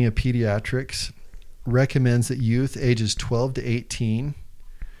Academy of Pediatrics recommends that youth ages 12 to 18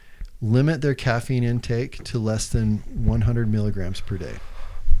 limit their caffeine intake to less than 100 milligrams per day.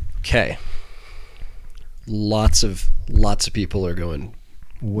 Okay. Lots of people are going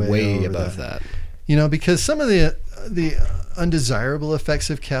way above that. You know, because some of the undesirable effects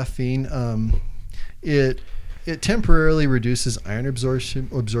of caffeine, it temporarily reduces iron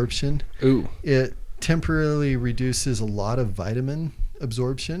absorption. Ooh. It temporarily reduces a lot of vitamin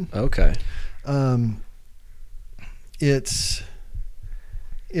absorption. Okay. It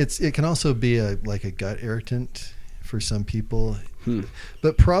can also be like a gut irritant for some people.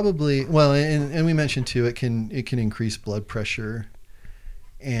 But probably, well, and we mentioned too, it can increase blood pressure,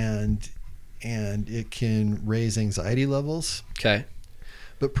 and it can raise anxiety levels. Okay.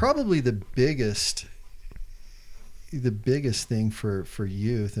 But probably the biggest thing for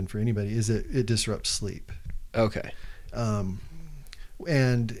youth and for anybody is it disrupts sleep. Okay. And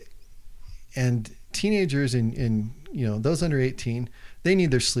teenagers and those under 18, they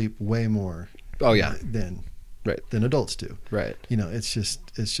need their sleep way more. Oh yeah. Than adults do. Right. It's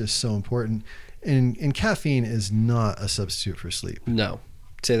just so important. And caffeine is not a substitute for sleep. No.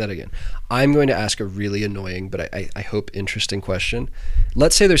 Say that again. I'm going to ask a really annoying, but I hope interesting question.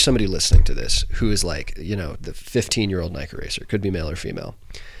 Let's say there's somebody listening to this who is like, the 15-year-old Nike racer, could be male or female.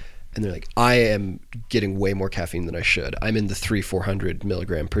 And they're like, I am getting way more caffeine than I should. I'm in the 400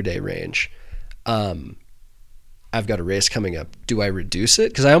 milligram per day range. I've got a race coming up. Do I reduce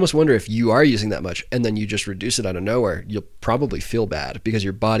it? Because I almost wonder if you are using that much and then you just reduce it out of nowhere, you'll probably feel bad because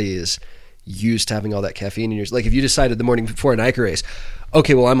your body is used to having all that caffeine in yours. Like if you decided the morning before a Nike race,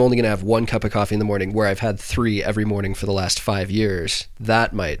 okay, well, I'm only going to have 1 cup of coffee in the morning where I've had 3 every morning for the last 5 years.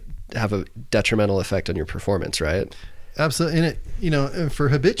 That might have a detrimental effect on your performance, right? Absolutely. And for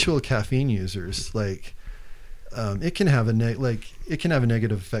habitual caffeine users, like it can have a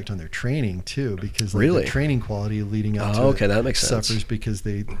negative effect on their training too, because really? The training quality leading up to okay, that makes sense. Suffers because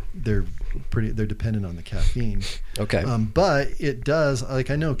they're dependent on the caffeine. Okay. But it does, like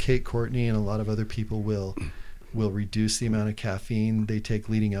I know Kate Courtney and a lot of other people will reduce the amount of caffeine they take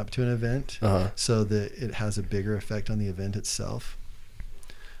leading up to an event, so that it has a bigger effect on the event itself.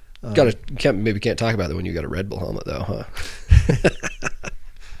 Can't talk about that when you got a Red Bull helmet though, huh?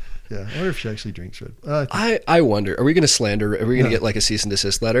 Yeah, I wonder if she actually drinks Red Bull. I wonder, are we going to slander? Are we going to get like a cease and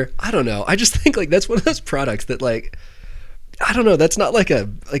desist letter? I don't know. I just think like that's one of those products that like, I don't know. That's not like a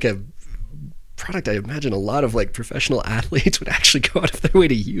product I imagine a lot of like professional athletes would actually go out of their way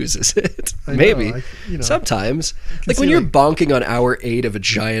to use, is it? Maybe. Sometimes. Like when you're bonking on hour 8 of a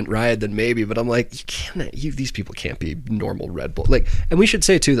giant ride, then maybe, but I'm like, these people can't be normal Red Bull. Like, and we should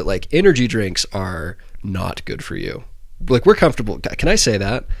say too that like energy drinks are not good for you. Like we're comfortable. Can I say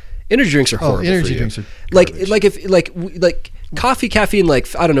that? Energy drinks are horrible. Energy for you. Drinks are like coffee, caffeine.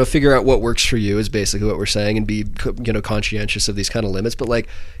 Like I don't know, figure out what works for you is basically what we're saying, and be conscientious of these kind of limits. But like,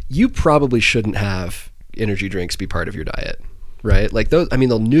 you probably shouldn't have energy drinks be part of your diet, right? Like those. I mean,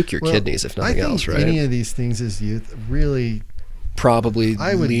 they'll nuke your kidneys if nothing else, right? Any of these things as youth really probably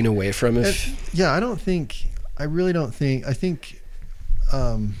lean away from it. I really don't think. I think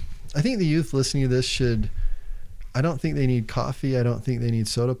the youth listening to this should. I don't think they need coffee. I don't think they need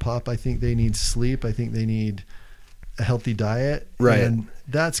soda pop. I think they need sleep. I think they need a healthy diet. Right. And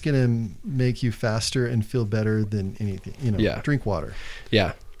that's going to make you faster and feel better than anything. Drink water.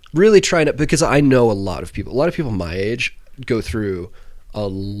 Yeah. Really trying to, because I know a lot of people my age go through a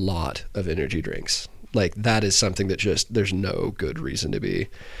lot of energy drinks. Like that is something that just, there's no good reason to be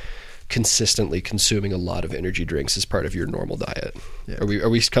consistently consuming a lot of energy drinks as part of your normal diet. Yeah. Are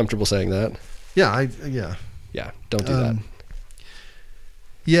we comfortable saying that? Yeah. Yeah, don't do that.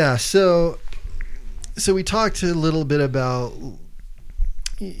 Yeah, so we talked a little bit about,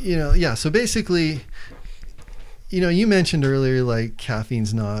 so basically, you mentioned earlier, like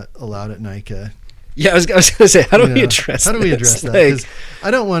caffeine's not allowed at NICA. Yeah, I was going to say, how do we address that? Because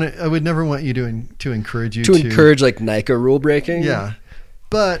I would never want you to encourage you to encourage like NICA rule breaking. Yeah,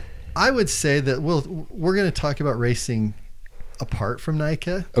 but I would say that we're going to talk about racing apart from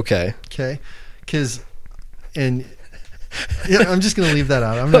NICA. Okay. And I'm just going to leave that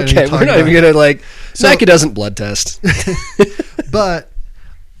out. I'm not we're not even going to like. NICA doesn't blood test. But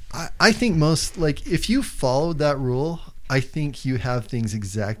I think if you followed that rule, I think you have things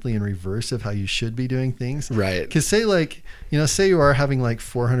exactly in reverse of how you should be doing things. Right. Because say you are having like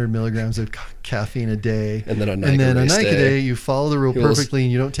 400 milligrams of caffeine a day, and then on a NICA day you follow the rule perfectly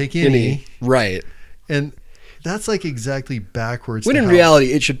and you don't take any. Right. And that's like exactly backwards. When in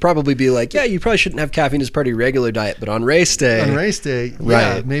reality, it should probably be like, you probably shouldn't have caffeine as part of your regular diet, but on race day,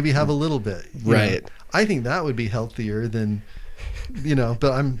 right, maybe have a little bit. Right. I think that would be healthier than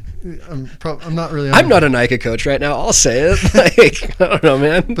but I'm not really. I'm not a Nike coach right now. I'll say it. Like, I don't know,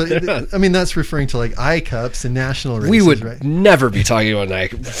 man. But I mean, that's referring to like I-Cups and national races. We would right? never be talking about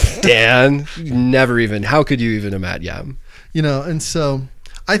Nike, Dan. Never even. How could you even imagine? Yeah. And so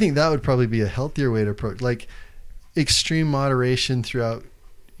I think that would probably be a healthier way to approach, like extreme moderation throughout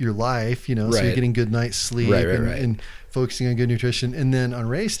your life. So you're getting good night's sleep and focusing on good nutrition, and then on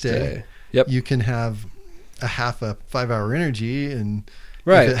race day, you can have a 5-hour energy, and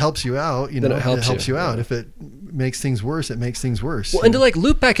if it helps you out, then it helps you out. If it makes things worse, it makes things worse. Well, and to like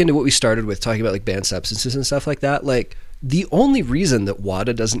loop back into what we started with, talking about like banned substances and stuff like that, like the only reason that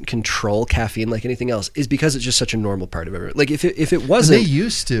WADA doesn't control caffeine like anything else is because it's just such a normal part of everyone. Like if it wasn't, and they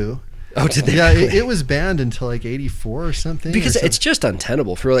used to. Oh, did they? Yeah, it was banned until like 1984 or something. Because it's just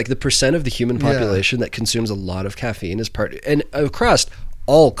untenable for like the percent of the human population that consumes a lot of caffeine as part, and across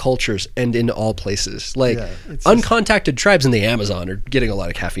all cultures and in all places. Like uncontacted tribes in the Amazon are getting a lot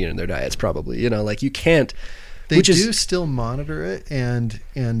of caffeine in their diets probably. Like you can't. They do still monitor it, and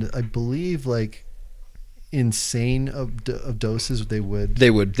I believe like insane of doses they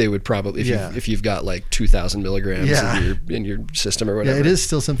would probably if you've got like 2,000 milligrams in your system or whatever. Yeah, it is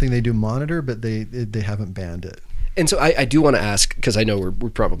still something they do monitor, but they haven't banned it. And so I do want to ask, because I know we're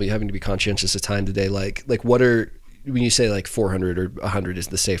probably having to be conscientious of time today, like what are, when you say like 400 or 100 is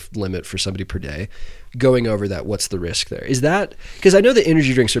the safe limit for somebody per day, going over that, what's the risk there? Is that, because I know that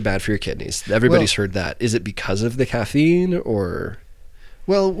energy drinks are bad for your kidneys. Everybody's heard that. Is it because of the caffeine or?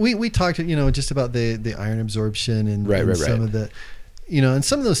 Well, we talked, just about the iron absorption and some of the, and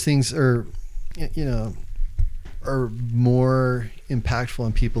some of those things are, are more impactful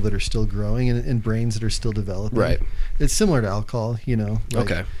on people that are still growing and brains that are still developing. Right. It's similar to alcohol,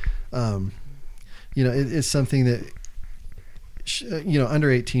 Okay. It's something that,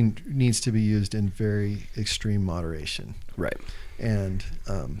 under 18 needs to be used in very extreme moderation. Right. And,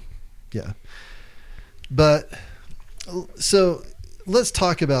 but so let's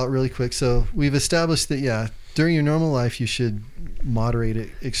talk about really quick. So we've established that, during your normal life, you should moderate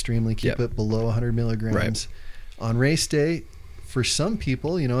it extremely, keep it below 100 milligrams. Right. On race day, for some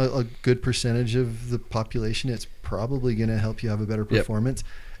people, a good percentage of the population, it's probably going to help you have a better performance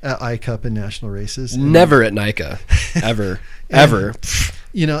at I-Cup and national races. Never at NICA, ever, ever.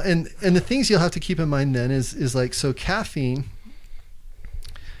 And the things you'll have to keep in mind then is like, so caffeine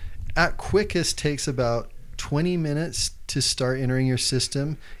at quickest takes about 20 minutes to start entering your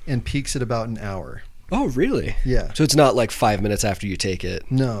system and peaks at about an hour. Oh, really? Yeah. So it's not like 5 minutes after you take it?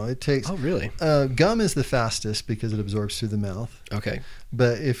 No, it takes... Oh, really? Gum is the fastest because it absorbs through the mouth. Okay.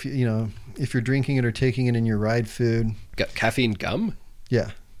 But if you're drinking it or taking it in your ride food... Caffeine gum?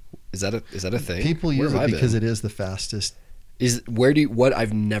 Yeah. Is that a thing? People use it because it is the fastest.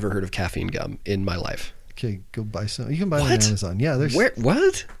 I've never heard of caffeine gum in my life. Okay, go buy some. You can buy it on Amazon. Yeah, there's...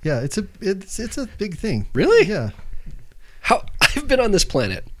 What? Yeah, it's a big thing. Really? Yeah. I've been on this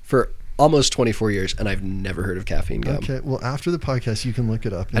planet for almost 24 years and I've never heard of caffeine gum. Okay, well after the podcast you can look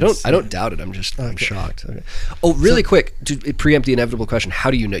it up. I don't doubt it. I'm shocked. Okay. Oh, really quick to preempt the inevitable question: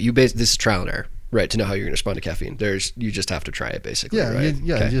 how do you know? This is trial and error, right? To know how you're going to respond to caffeine, you just have to try it, basically. Yeah, right?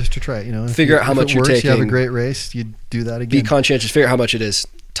 You just have to try it. Figure out how much you're taking. You have a great race. You do that again. Be conscientious. Figure out how much it is.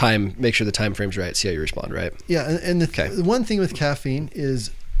 Time. Make sure the time frame's right. See how you respond. Right. Yeah, and the one thing with caffeine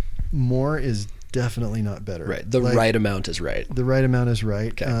is more is definitely not better. Right. The right amount is right. The right amount is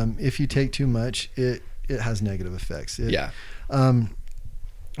right. Okay. If you take too much, it has negative effects. Yeah. But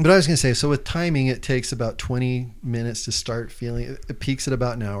I was going to say, so with timing, it takes about 20 minutes to start feeling. It peaks at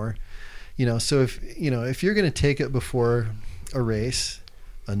about an hour. So if you're going to take it before a race,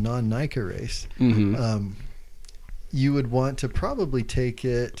 a non-NICA race, mm-hmm. You would want to probably take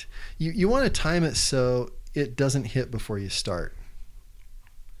it. You want to time it so it doesn't hit before you start.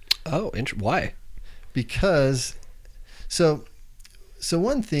 Oh, why? Because, so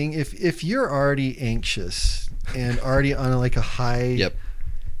one thing, if you're already anxious and already on like a high, yep,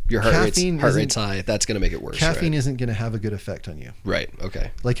 your heart rate's high, that's going to make it worse. Caffeine isn't going to have a good effect on you. Right.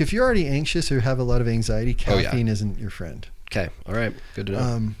 Okay. Like if you're already anxious or have a lot of anxiety, caffeine isn't your friend. Okay. All right. Good to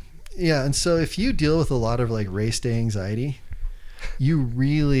know. Yeah, and so if you deal with a lot of like race day anxiety, you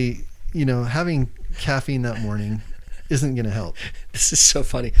really, having caffeine that morning isn't going to help. This is so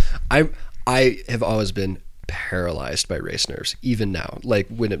funny. I have always been paralyzed by race nerves, even now. Like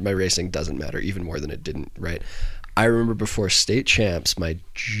when my racing doesn't matter, even more than it didn't, right? I remember before state champs, my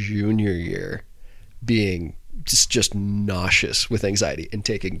junior year, being just nauseous with anxiety and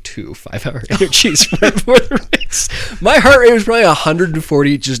taking 2 5-hour energies right before the race. My heart rate was probably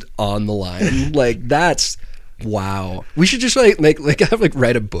 140 just on the line. Like that's... Wow. We should just write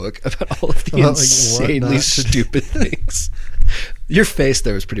a book about all of the insanely stupid things Your face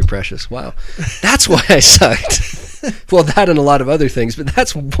there was pretty precious. Wow. That's why I sucked. Well, that and a lot of other things, but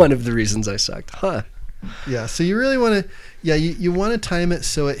that's one of the reasons I sucked. Huh. Yeah. So you really want to, you want to time it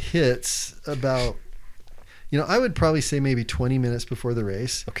so it hits about, I would probably say maybe 20 minutes before the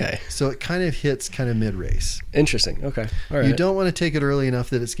race. Okay. So it kind of hits kind of mid-race. Interesting. Okay. All right. You don't want to take it early enough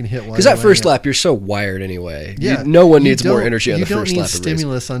that it's going to hit. Because that first lap, you're so wired anyway. Yeah. No one needs more energy on the first lap of You don't race. need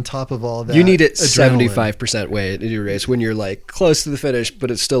stimulus on top of all that. You need it adrenaline. 75% weight in your race when you're like close to the finish, but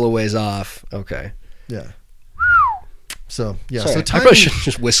it's still a ways off. Okay. Yeah. So, yeah. Sorry, So I timing, probably should have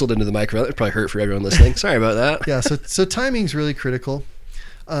just whistled into the microphone. That probably hurt for everyone listening. Sorry about that. Yeah. So timing's really critical.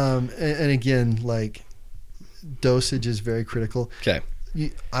 And again, like, dosage is very critical. Okay.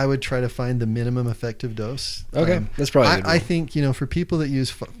 I would try to find the minimum effective dose. Okay. That's probably a good I one. think, for people that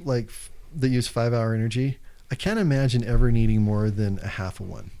use 5-hour energy, I can't imagine ever needing more than a half of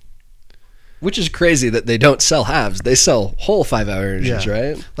one. Which is crazy that they don't sell halves. They sell whole 5-hour energies,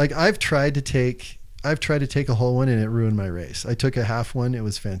 right? Like I've tried to take a whole one and it ruined my race. I took a half one. It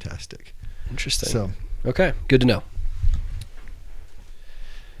was fantastic. Interesting. So, okay. Good to know.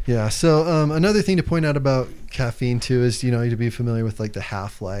 yeah. So another thing to point out about caffeine too is, to be familiar with like the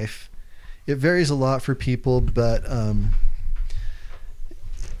half-life. It varies a lot for people, but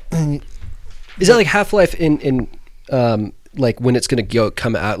is that like half-life in like when it's going to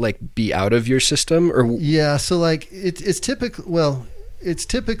come out, like be out of your system, or yeah. So like it's typically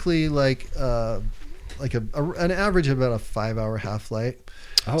like an average of about a 5-hour half-life.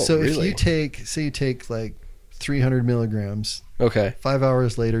 Oh, so really? if you take like 300 milligrams, okay, 5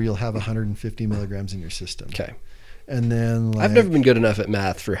 hours later you'll have 150 milligrams in your system. Okay. And then I've never been good enough at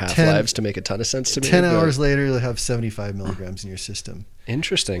math for half-lives to make a ton of sense to me. 10 hours later you'll have 75 milligrams in your system.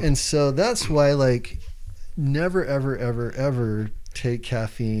 Interesting. And so that's why, like, never ever ever ever take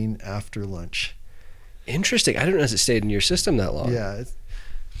caffeine after lunch. Interesting. I didn't realize it stayed in your system that long.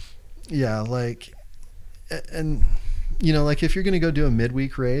 Yeah, like, and like if you're going to go do a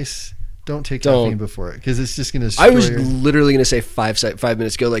midweek race, don't take caffeine before it, because it's just going to. I was literally going to say 5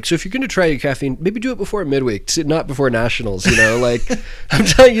 minutes ago, like, so if you're going to try your caffeine, maybe do it before midweek, not before nationals. Like, I'm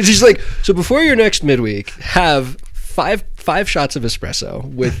telling you, just like, so before your next midweek, have five shots of espresso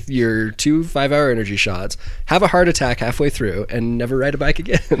with your 2 5-hour energy shots, have a heart attack halfway through, and never ride a bike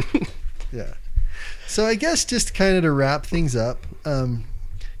again. Yeah. So I guess just kind of to wrap things up,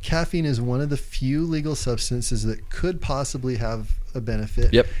 caffeine is one of the few legal substances that could possibly have a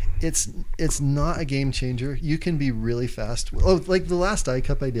benefit. Yep. It's not a game changer. You can be really fast. Oh, like the last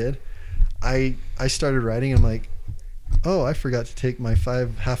iCup I did, I started riding. I'm like, oh, I forgot to take my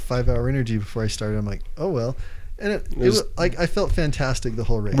 5-hour energy before I started. I'm like, oh well, and it was like I felt fantastic the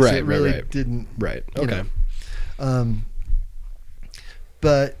whole race. Right. It really didn't. Right. Okay.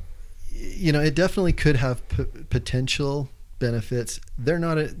 But it definitely could have potential benefits. They're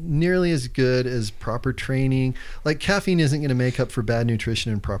not nearly as good as proper training. Like, caffeine isn't going to make up for bad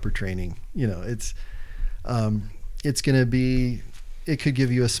nutrition and proper training. It's going to be, it could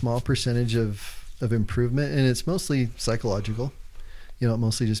give you a small percentage of improvement, and it's mostly psychological. It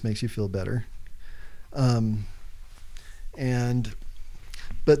mostly just makes you feel better. But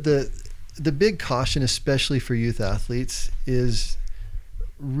the big caution, especially for youth athletes, is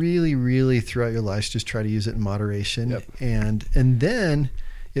really, really throughout your life, just try to use it in moderation. Yep. And then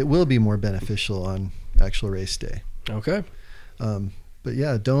it will be more beneficial on actual race day. Okay. But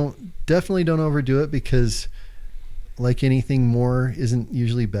yeah, definitely don't overdo it, because like anything, more isn't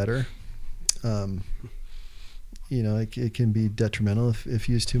usually better. It can be detrimental if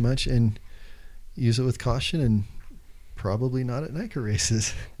used too much, and use it with caution, and probably not at NICA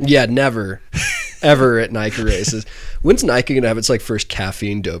races. Yeah, never. Ever at NICA races. When's NICA going to have its like first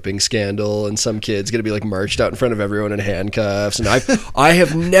caffeine doping scandal, and some kid's going to be like marched out in front of everyone in handcuffs? And I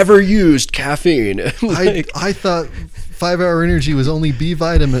have never used caffeine. I thought 5-hour energy was only B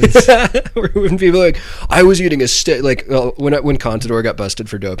vitamins. When people are like, I was eating a steak. Like, when Contador got busted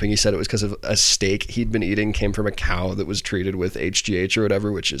for doping, he said it was because of a steak he'd been eating came from a cow that was treated with HGH or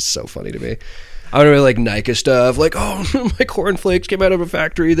whatever, which is so funny to me. I don't really like NICA stuff, like, oh, my cornflakes came out of a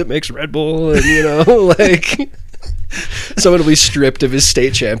factory that makes Red Bull, and like someone will be stripped of his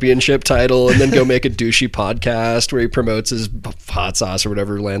state championship title and then go make a douchey podcast where he promotes his hot sauce or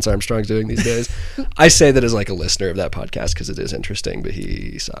whatever Lance Armstrong's doing these days. I say that as like a listener of that podcast because it is interesting, but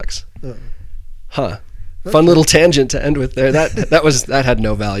he sucks. Huh. Fun little tangent to end with there. That had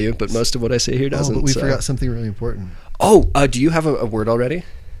no value, but most of what I say here doesn't. But we forgot something really important. Oh, do you have a word already?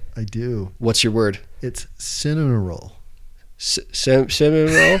 I do. What's your word? It's Cinmmuah.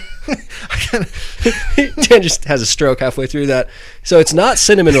 Cinmmuah? Dan just has a stroke halfway through that. So it's not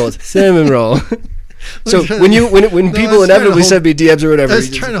cinnamon roll, it's cinnamon roll. So when people inevitably send me DMs or whatever, I was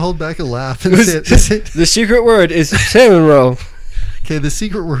trying to hold back a laugh and say it. The secret word is cinnamon roll. Okay, the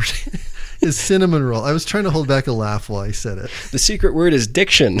secret word is cinnamon roll. I was trying to hold back a laugh while I said it. The secret word is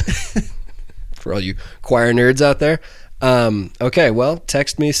diction. For all you choir nerds out there. Okay, well,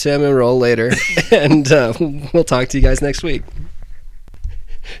 text me cinnamon roll later, and we'll talk to you guys next week.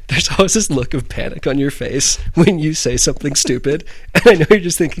 There's always this look of panic on your face when you say something stupid, and I know you're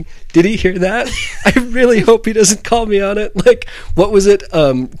just thinking, did he hear that? I really hope he doesn't call me on it. Like, what was it?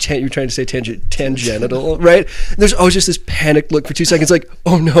 You were trying to say tangential, right? And there's always just this panicked look for 2 seconds, like,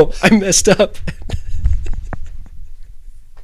 oh no, I messed up.